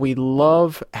friend. We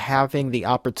love having the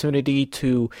opportunity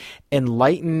to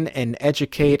enlighten and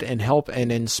educate and help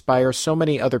and inspire so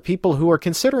many other people who are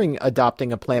considering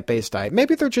adopting a plant-based diet.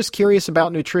 Maybe they're just curious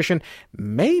about nutrition.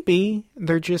 Maybe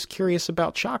they're just curious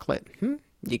about chocolate.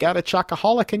 You got a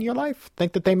chocoholic in your life?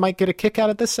 Think that they might get a kick out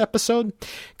of this episode?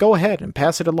 Go ahead and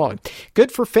pass it along.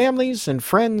 Good for families and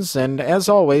friends, and as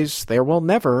always, there will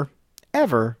never,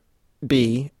 ever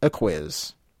be a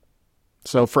quiz.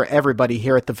 So for everybody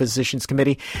here at the Physicians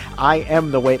Committee, I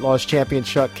am the weight loss champion,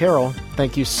 Chuck Carroll.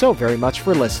 Thank you so very much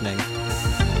for listening.